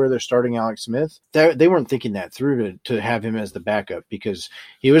get to where they're starting Alex Smith. They weren't thinking that through to have him as the backup because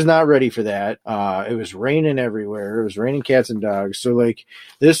he was not ready for that. It was raining everywhere. It was raining cats and dogs. So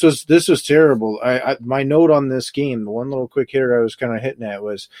this was terrible. My note on this game, the one little quick hitter I was kind of hitting at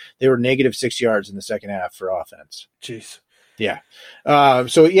was they were -6 yards in the second half for offense. Jeez. Yeah.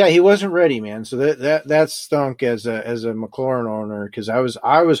 He wasn't ready, man. So that stunk as a McLaurin owner because I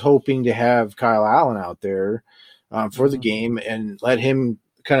was hoping to have Kyle Allen out there for the game and let him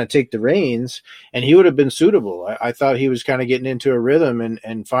kind of take the reins, and he would have been suitable. I thought he was kind of getting into a rhythm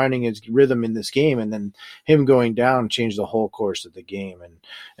and finding his rhythm in this game, and then him going down changed the whole course of the game,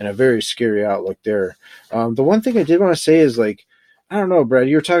 and a very scary outlook there. The one thing I did want to say is, like, I don't know, Brad,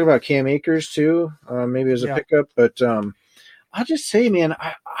 you were talking about Cam Akers too, maybe as a pickup, but I'll just say, man,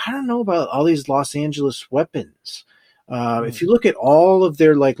 I don't know about all these Los Angeles weapons. If you look at all of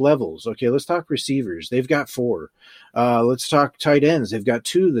their like levels, okay, let's talk receivers. They've got 4. Let's talk tight ends. They've got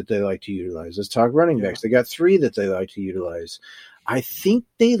 2 that they like to utilize. Let's talk running backs. They got 3 that they like to utilize. I think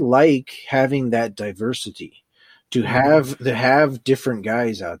they like having that diversity to have different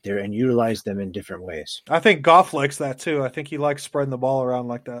guys out there and utilize them in different ways. I think Goff likes that too. I think he likes spreading the ball around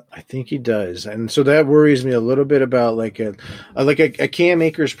like that. I think he does, and so that worries me a little bit about like a Cam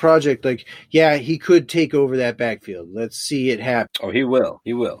Akers project. Like, yeah, he could take over that backfield. Let's see it happen. Oh, he will.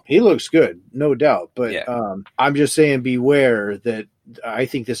 He will. He looks good, no doubt. But I'm just saying, beware that. I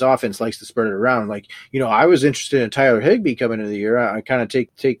think this offense likes to spread it around. Like, I was interested in Tyler Higbee coming into the year. I kind of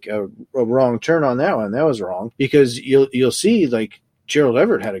take a wrong turn on that one. That was wrong, because you'll see, like, Gerald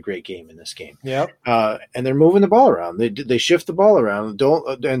Everett had a great game in this game. Yep. And they're moving the ball around. They shift the ball around.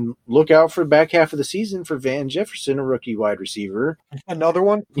 And look out for the back half of the season for Van Jefferson, a rookie wide receiver. Another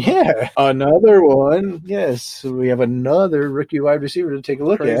one? Yeah, another one. Yes, so we have another rookie wide receiver to take a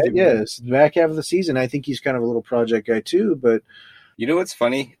look at. Yes, back half of the season. I think he's kind of a little project guy too, but. You know what's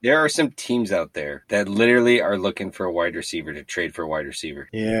funny? There are some teams out there that literally are looking for a wide receiver to trade for a wide receiver.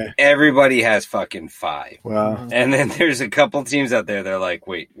 Yeah. Everybody has fucking 5. Wow. And then there's a couple teams out there that are like,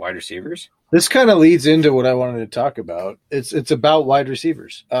 wait, wide receivers? This kind of leads into what I wanted to talk about. It's about wide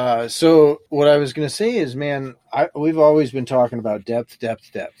receivers. So what I was going to say is, man, we've always been talking about depth,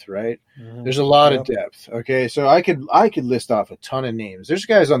 right? Mm-hmm. There's a lot of depth. Okay, so I could list off a ton of names. There's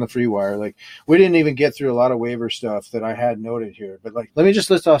guys on the free wire. Like, we didn't even get through a lot of waiver stuff that I had noted here. But like, let me just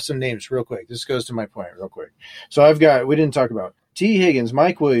list off some names real quick. This goes to my point real quick. So we didn't talk about T. Higgins,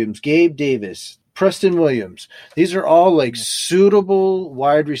 Mike Williams, Gabe Davis, Preston Williams. These are all like suitable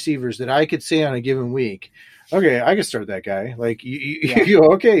wide receivers that I could say on a given week, okay, I could start that guy. Like,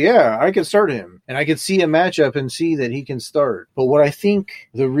 I could start him. And I could see a matchup and see that he can start. But what I think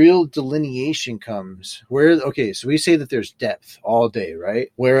the real delineation comes so we say that there's depth all day,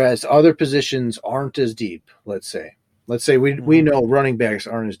 right? Whereas other positions aren't as deep, let's say. We know running backs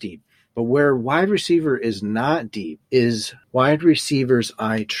aren't as deep. But where wide receiver is not deep is wide receivers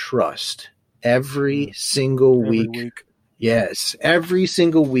I trust. Every single week. Yes, every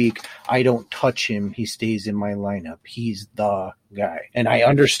single week. I don't touch him. He stays in my lineup. He's the guy. And I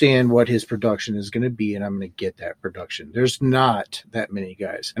understand what his production is going to be, and I'm going to get that production. There's not that many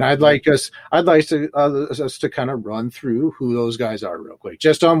guys. And I'd like us to kind of run through who those guys are real quick,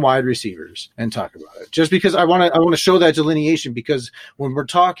 just on wide receivers, and talk about it. Just because I want to show that delineation, because when we're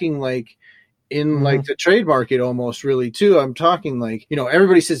talking like in like the trade market almost really too, I'm talking like,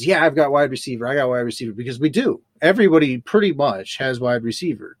 everybody says, yeah, I got wide receiver, because we do. Everybody pretty much has wide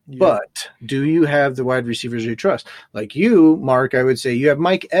receiver, but do you have the wide receivers you trust? Like you, Mark, I would say you have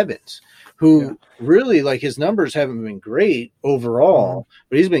Mike Evans, who really, like, his numbers haven't been great overall,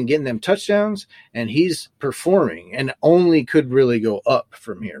 but he's been getting them touchdowns and he's performing, and only could really go up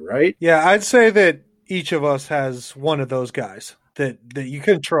from here, right? Yeah, I'd say that each of us has one of those guys that you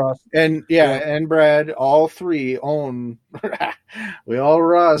can trust. And and Brad, all three own we all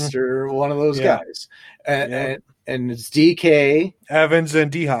roster one of those guys. And it's DK, Evans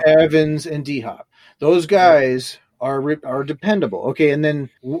and D-Hop. Those guys are dependable. Okay, and then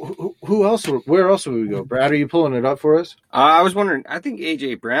who else? Where else would we go? Brad, are you pulling it up for us? I was wondering. I think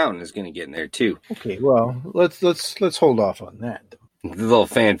AJ Brown is going to get in there too. Okay, well, let's hold off on that. The little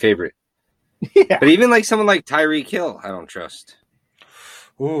fan favorite. Yeah, but even like someone like Tyreek Hill, I don't trust.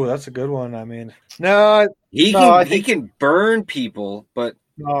 Ooh, that's a good one. I mean, he can burn people, but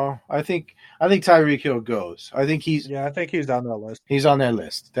no, I think Tyreek Hill goes. I think he's on that list. He's on that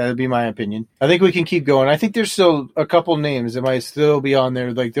list. That would be my opinion. I think we can keep going. I think there's still a couple names that might still be on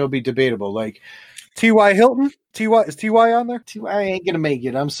there. Like, they'll be debatable. Like T.Y. Hilton. Is T.Y. on there? T.Y. ain't gonna make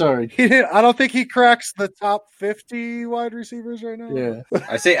it. I'm sorry. I don't think he cracks the top 50 wide receivers right now. Yeah,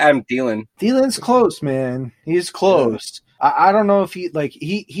 I say Adam Thielen. Thielen's close, man. He's close. I don't know if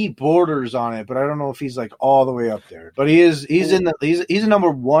he borders on it, but I don't know if he's like all the way up there. But he's a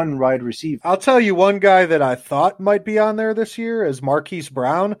number one wide receiver. I'll tell you one guy that I thought might be on there this year is Marquise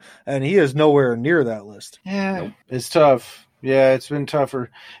Brown, and he is nowhere near that list. Yeah, It's tough. Yeah, it's been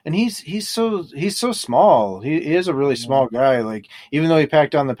tougher. And he's so small. He is a really small guy. Like, even though he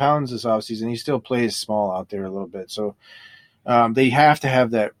packed on the pounds this offseason, he still plays small out there a little bit. So They have to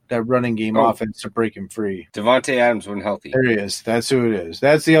have that running game Oh. offense to break him free. Devontae Adams when healthy. There he is. That's who it is.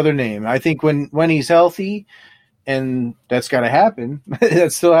 That's the other name. I think when he's healthy, and that's got to happen.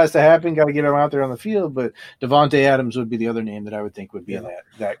 That still has to happen. Got to get him out there on the field. But Devontae Adams would be the other name that I would think would be in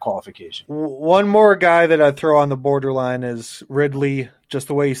that qualification. One more guy that I'd throw on the borderline is Ridley, just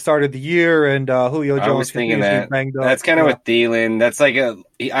the way he started the year, and Julio Jones. I was thinking that. Banged up. That's kind of with Thielen. That's like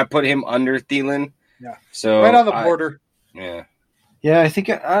I put him under Thielen. Yeah. So right on the border. Yeah. Yeah, I think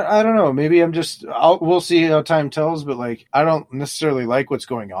I don't know. Maybe we'll see how time tells. But like, I don't necessarily like what's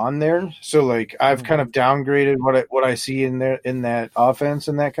going on there. So like, I've kind of downgraded what I see in there in that offense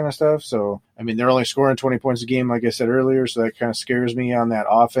and that kind of stuff. So I mean, they're only scoring 20 points a game, like I said earlier. So that kind of scares me on that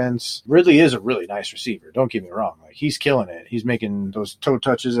offense. Ridley is a really nice receiver. Don't get me wrong. Like, he's killing it. He's making those toe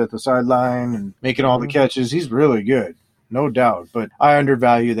touches at the sideline and making all the catches. He's really good. No doubt, but I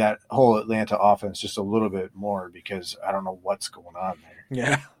undervalue that whole Atlanta offense just a little bit more because I don't know what's going on there.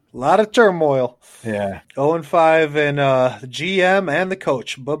 Yeah, a lot of turmoil. Yeah. 0-5 and the GM and the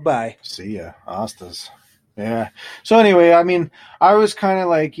coach. Bye-bye. See ya, Astas. Yeah. So anyway, I mean, I was kind of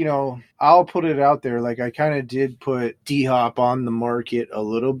like, I'll put it out there. Like, I kind of did put D-Hop on the market a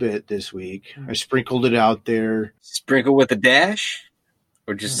little bit this week. I sprinkled it out there. Sprinkle with a dash,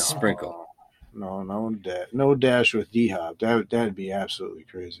 or just a sprinkle. No dash with D-Hop. That'd be absolutely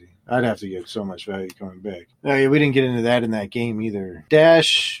crazy. I'd have to get so much value coming back. No, yeah, we didn't get into that in that game either.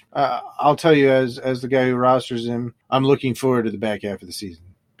 Dash, I'll tell you, as the guy who rosters him, I'm looking forward to the back half of the season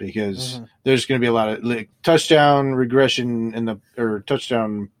because there's going to be a lot of touchdown regression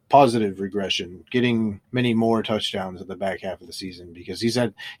touchdown positive regression, getting many more touchdowns in the back half of the season because he's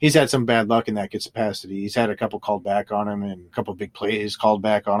had some bad luck in that capacity. He's had a couple called back on him and a couple big plays called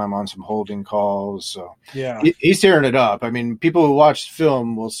back on him on some holding calls. So yeah, he's tearing it up. I mean, people who watch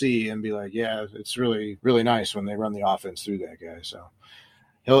film will see and be like, yeah, it's really, really nice when they run the offense through that guy. So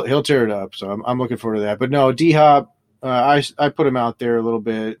he'll tear it up. So I'm looking forward to that. But no, D-Hop, I put him out there a little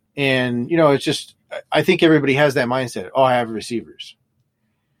bit, and it's just I think everybody has that mindset. Oh, I have receivers.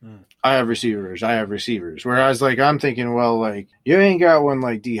 I have receivers. Whereas, like, I'm thinking, well, like, you ain't got one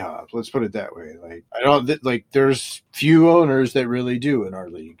like D-Hop. Let's put it that way. Like, I don't like. There's few owners that really do in our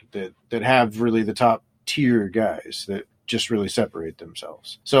league that have really the top tier guys that just really separate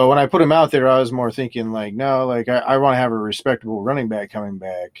themselves. So when I put him out there, I was more thinking like, no, like I want to have a respectable running back coming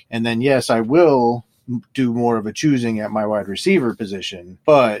back, and then yes, I will do more of a choosing at my wide receiver position.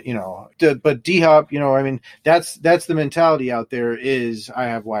 But, but D-Hop, I mean, that's the mentality out there is I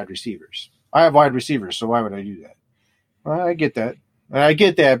have wide receivers. So why would I do that? Well, I get that.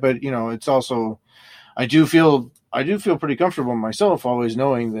 But, it's also, I do feel pretty comfortable myself always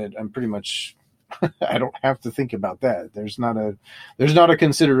knowing that I'm pretty much, I don't have to think about that. There's not a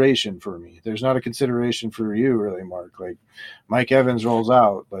consideration for me. There's not a consideration for you really, Mark. Like Mike Evans rolls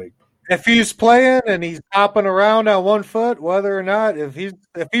out, like, if he's playing and he's hopping around on 1 foot, whether or not, if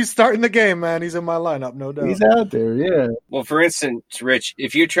he's starting the game, man, he's in my lineup, no doubt. He's out there, yeah. Well, for instance, Rich,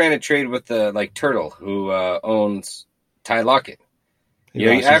 if you're trying to trade with Turtle, who owns Ty Lockett,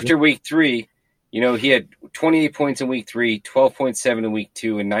 after week 3, he had 28 points in week 3, 12.7 in week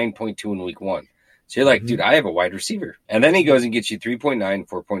 2, and 9.2 in week 1. So you're like, dude, I have a wide receiver. And then he goes and gets you 3.9,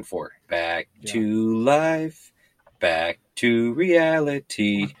 4.4. Back to life. Back to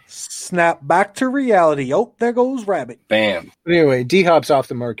reality. Snap back to reality. Oh, there goes Rabbit. Bam. But anyway, D-Hop's off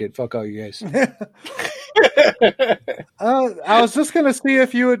the market. Fuck all you guys. I was just going to see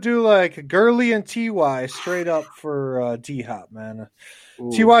if you would do like Gurley and T.Y. straight up for D-Hop, man.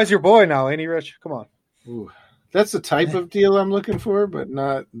 T.Y.'s your boy now, ain't he, Rich? Come on. Ooh. That's the type of deal I'm looking for, but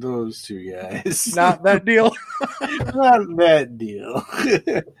not those two guys. Not that deal? Not that deal.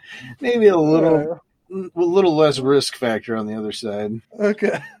 Maybe a little less risk factor on the other side.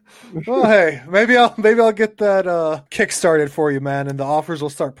 Okay. Well, hey, maybe I'll get that kick started for you, man, and the offers will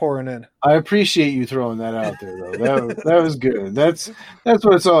start pouring in. I appreciate you throwing that out there, though. That was good. That's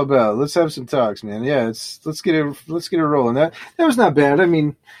what it's all about. Let's have some talks, man. Yeah, let's get it rolling. That was not bad. I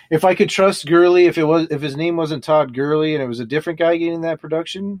mean, if I could trust Gurley, if his name wasn't Todd Gurley and it was a different guy getting that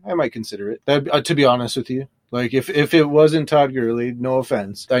production, I might consider it. That, to be honest with you. Like, if it wasn't Todd Gurley, no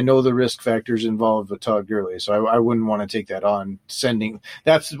offense, I know the risk factors involved with Todd Gurley, so I wouldn't want to take that on.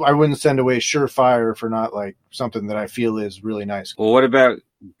 I wouldn't send away Surefire for not, like, something that I feel is really nice. Well, what about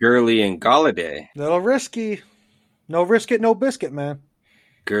Gurley and Galladay? Little risky. No risk it, no biscuit, man.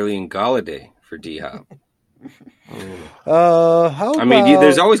 Gurley and Galladay for D-Hop. There's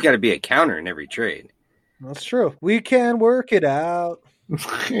there's always got to be a counter in every trade. That's true. We can work it out.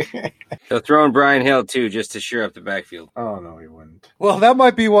 They'll throw in Brian Hill, too, just to shore up the backfield. Oh, no, he wouldn't. Well, that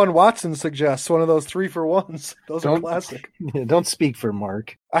might be one Watson suggests, one of those 3-for-1s. Those are Don't- classic. Don't speak for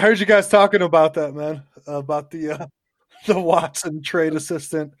Mark. I heard you guys talking about that, man, about the Watson trade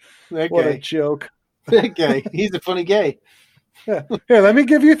assistant. That What a guy. joke. That guy. He's a funny guy. Yeah. Here, let me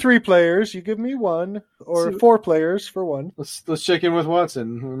give you 3 players. You give me 1, or 4 players for 1. Let's check in with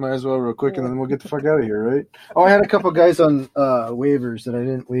Watson. We might as well real quick, and then we'll get the fuck out of here, right? Oh, I had a couple guys on waivers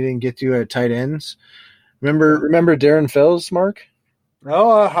that we didn't get to at tight ends. Remember Darren Fells, Mark?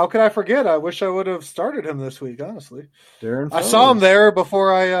 Oh, how could I forget? I wish I would have started him this week, honestly. Darren I Fells. saw him there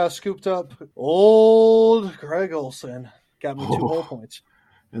before I scooped up old Greg Olson. Got me 2 whole points.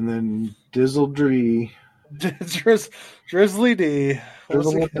 And then Dizzle Dree. Drizzly D.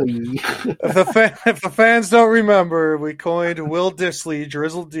 Drizzle D. If the fans don't remember, we coined Will Dissly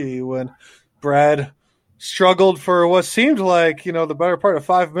Drizzle D when Brad struggled for what seemed like, the better part of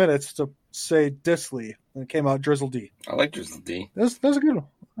 5 minutes to say Dissly, and it came out Drizzle D. I like Drizzle D. That's a good one.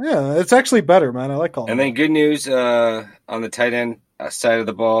 Yeah, it's actually better, man. I like calling And it. then good news on the tight end side of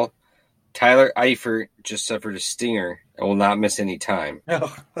the ball. Tyler Eifert just suffered a stinger and will not miss any time.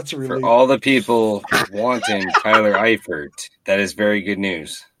 Oh, that's a relief. For all the people wanting Tyler Eifert, that is very good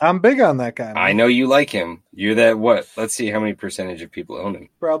news. I'm big on that guy, man. I know you like him. You're that what? Let's see how many percentage of people own him.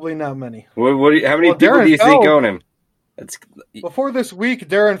 Probably not many. How many people Darren do you think Fells- own him? Before this week,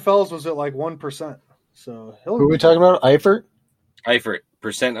 Darren Fells was at like 1%. So Who are we talking about? Eifert? Eifert,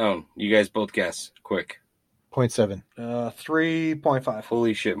 percent own. You guys both guess. Quick. 0.7. 3.5.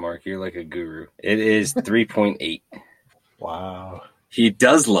 Holy shit, Mark. You're like a guru. It is 3.8. Wow. He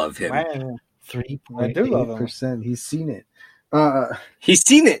does love him. Man. 3.8%. He's seen it. He's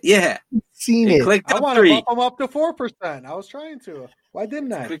seen it. Yeah. Seen He it. clicked I up want to 3. bump him up to 4%. I was trying to. Why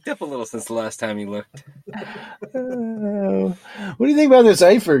didn't I? Clicked up a little since the last time he looked. What do you think about this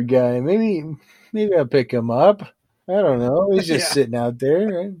Eifert guy? Maybe I'll pick him up. I don't know. He's just Yeah. sitting out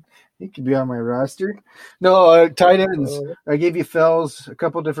there. He could be on my roster. No, tight ends. I gave you Fells, a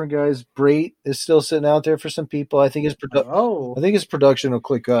couple different guys. Brait is still sitting out there for some people. I think his production will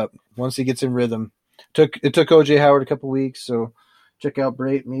click up once he gets in rhythm. It took OJ Howard a couple weeks, so check out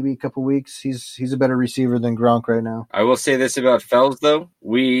Brait. Maybe a couple weeks. He's a better receiver than Gronk right now. I will say this about Fells, though.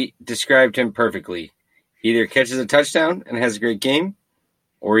 We described him perfectly. He either catches a touchdown and has a great game,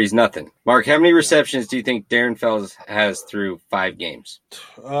 or he's nothing. Mark, how many receptions do you think Darren Fells has through 5 games?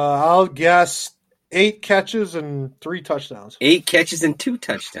 I'll guess 8 catches and 3 touchdowns. 8 catches and 2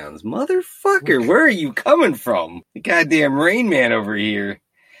 touchdowns. Motherfucker, where are you coming from? The goddamn Rain Man over here.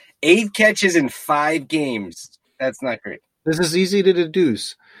 8 catches in 5 games. That's not great. This is easy to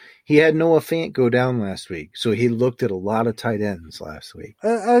deduce. He had Noah Fant go down last week, so he looked at a lot of tight ends last week.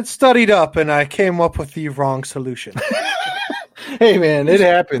 I studied up and I came up with the wrong solution. Hey, man, it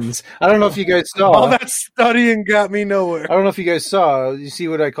happens. I don't know if you guys saw. All that studying got me nowhere. I don't know if you guys saw. You see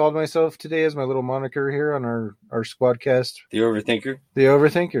what I called myself today as my little moniker here on our Squadcast? The Overthinker? The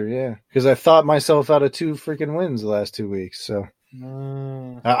Overthinker, yeah. Because I thought myself out of 2 freaking wins the last 2 weeks. So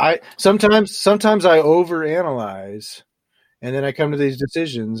I sometimes I overanalyze, and then I come to these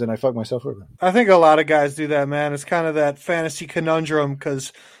decisions and I fuck myself over. I think a lot of guys do that, man. It's kind of that fantasy conundrum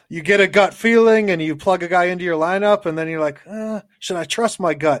because you get a gut feeling and you plug a guy into your lineup, and then you're like, should I trust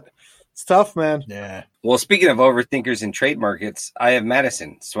my gut? It's tough, man. Yeah. Well, speaking of overthinkers in trade markets, I have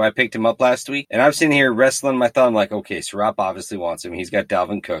Madison. So I picked him up last week, and I'm sitting here wrestling my thumb like, okay, Sarap obviously wants him. He's got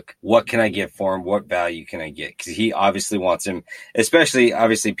Dalvin Cook. What can I get for him? What value can I get? Because he obviously wants him, especially,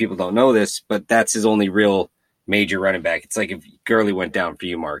 obviously, people don't know this, but that's his only real major running back. It's like if Gurley went down for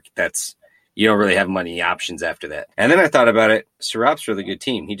you, Mark. You don't really have many options after that. And then I thought about it. Sarap's a really good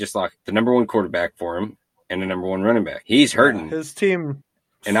team. He just locked the number 1 quarterback for him and the number 1 running back. He's hurting. His team.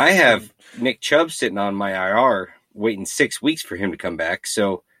 And I have Nick Chubb sitting on my IR waiting 6 weeks for him to come back.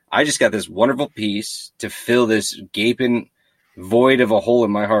 So I just got this wonderful piece to fill this gaping void of a hole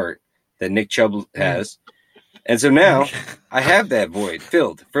in my heart that Nick Chubb has. And so now I have that void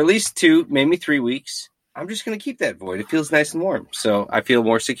filled for at least 2, maybe 3 weeks. I'm just going to keep that void. It feels nice and warm. So I feel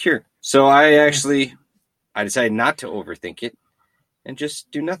more secure. So I decided not to overthink it and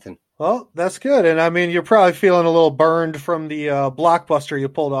just do nothing. Well, that's good. And I mean, you're probably feeling a little burned from the blockbuster you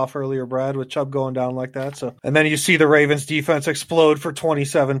pulled off earlier, Brad, with Chubb going down like that. So, and then you see the Ravens defense explode for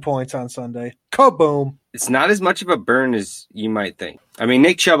 27 points on Sunday. Kaboom. It's not as much of a burn as you might think. I mean,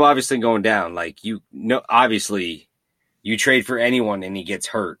 Nick Chubb obviously going down. Like, obviously you trade for anyone and he gets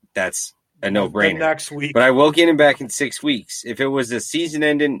hurt. That's a no-brainer. The next week. But I will get him back in 6 weeks. If it was a season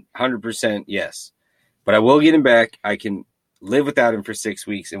ending, 100% yes. But I will get him back. I can live without him for 6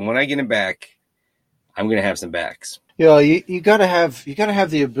 weeks. And when I get him back, I'm going to have some backs. Yeah, you gotta have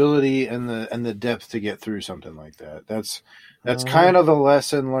the ability and the depth to get through something like that. That's kind of the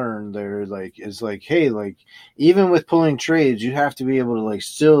lesson learned there. Hey, even with pulling trades, you have to be able to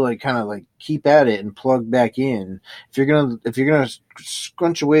still kind of keep at it and plug back in. If you're gonna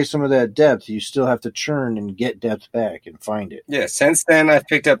scrunch away some of that depth, you still have to churn and get depth back and find it. Yeah. Since then, I've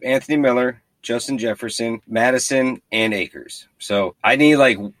picked up Anthony Miller, Justin Jefferson, Madison, and Akers. So I need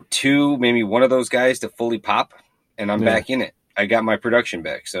two, maybe one of those guys to fully pop, and I'm back in it. I got my production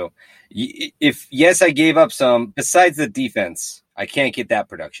back. So I gave up some. Besides the defense, I can't get that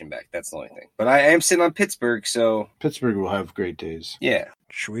production back. That's the only thing. But I am sitting on Pittsburgh, so Pittsburgh will have great days. Yeah.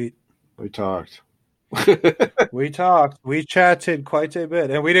 Sweet. We talked. We chatted quite a bit,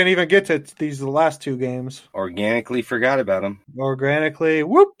 and we didn't even get to these last two games. Organically forgot about them. Organically,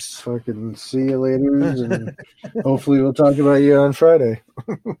 whoops. Fucking see you later, and hopefully we'll talk about you on Friday.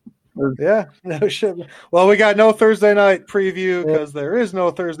 Yeah, no shit. Well, we got no Thursday night preview because there is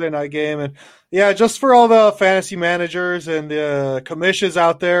no Thursday night game, and just for all the fantasy managers and the commissions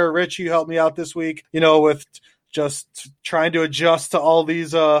out there, Rich, you helped me out this week. With just trying to adjust to all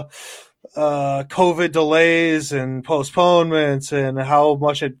these COVID delays and postponements and how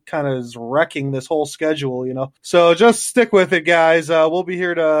much it kind of is wrecking this whole schedule, So just stick with it, guys. We'll be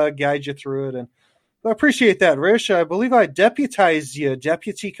here to guide you through it. And I appreciate that, Rich. I believe I deputized you,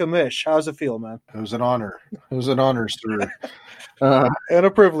 Deputy Commish. How's it feel, man? It was an honor. It was an honor, sir. And a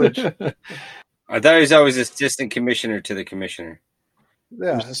privilege. I thought he was always assistant commissioner to the commissioner.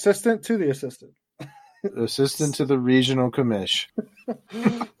 Yeah, assistant to the assistant. Assistant to the regional commish.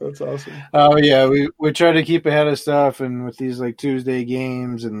 That's awesome. Oh yeah, we try to keep ahead of stuff, and with these Tuesday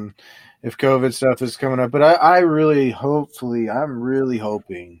games, and if COVID stuff is coming up, but I'm really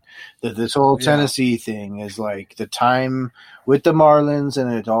hoping that this whole Tennessee thing is the time with the Marlins,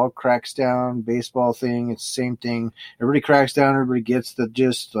 and it all cracks down. Baseball thing, it's the same thing. Everybody cracks down. Everybody gets the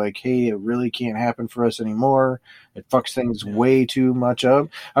gist. Hey, it really can't happen for us anymore. It fucks things way too much up.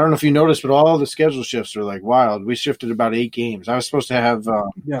 I don't know if you noticed, but all the schedule shifts are wild. We shifted about 8 games. I was supposed to have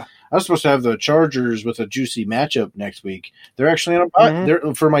the Chargers with a juicy matchup next week. They're actually on a bye.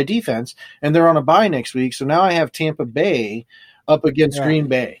 They're for my defense, and they're on a bye next week. So now I have Tampa Bay up against Green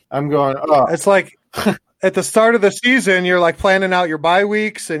Bay. I'm going. Oh, it's at the start of the season, you're planning out your bye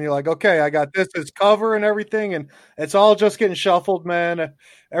weeks, and you're okay, I got this as cover and everything, and it's all just getting shuffled, man.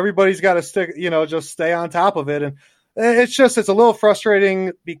 Everybody's got to stick, just stay on top of it, and it's a little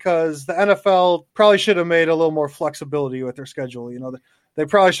frustrating because the NFL probably should have made a little more flexibility with their schedule. They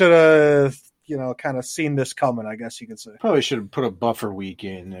probably should have, kind of seen this coming, I guess you could say. Probably should have put a buffer week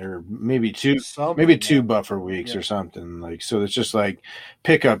in, or maybe two buffer weeks or something so it's just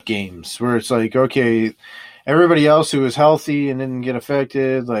pickup games where it's okay, everybody else who was healthy and didn't get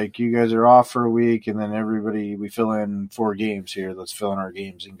affected, you guys are off for a week, and then we fill in 4 games here. Let's fill in our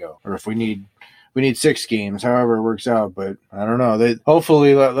games and go. Or if we need 6 games, however it works out. But I don't know. They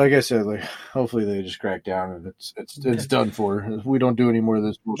hopefully, like I said, hopefully they just crack down and it's done for. We don't do any more of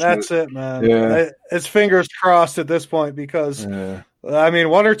this bullshit. That's it, man. Yeah. It's fingers crossed at this point because I mean,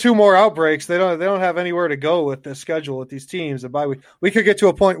 1 or 2 more outbreaks, they don't have anywhere to go with the schedule with these teams. And bye week, we could get to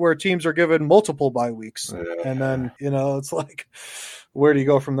a point where teams are given multiple bye weeks, and then it's where do you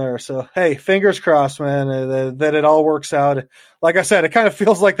go from there? So hey, fingers crossed, man, that it all works out. Like I said, it kind of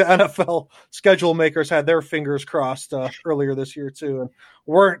feels like the NFL schedule makers had their fingers crossed earlier this year too, and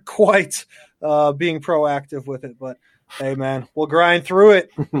weren't quite being proactive with it. But hey, man, we'll grind through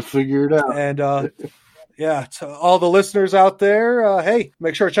it. We'll figure it out. And yeah, to all the listeners out there, hey,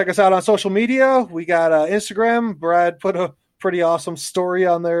 make sure to check us out on social media. We got Instagram. Brad put a pretty awesome story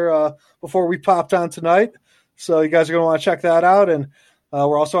on there before we popped on tonight. So you guys are going to want to check that out. And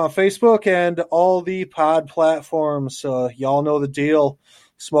we're also on Facebook and all the pod platforms. Y'all know the deal.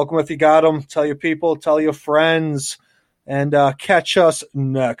 Smoke them if you got them. Tell your people. Tell your friends. And catch us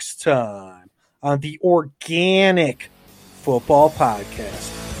next time on the Organic Football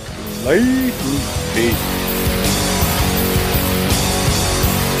Podcast. Later. Peace.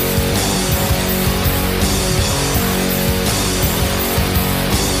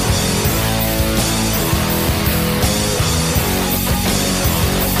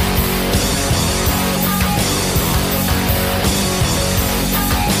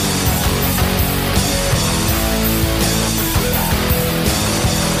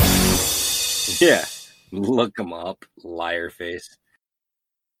 Yeah. Look him up, liar face.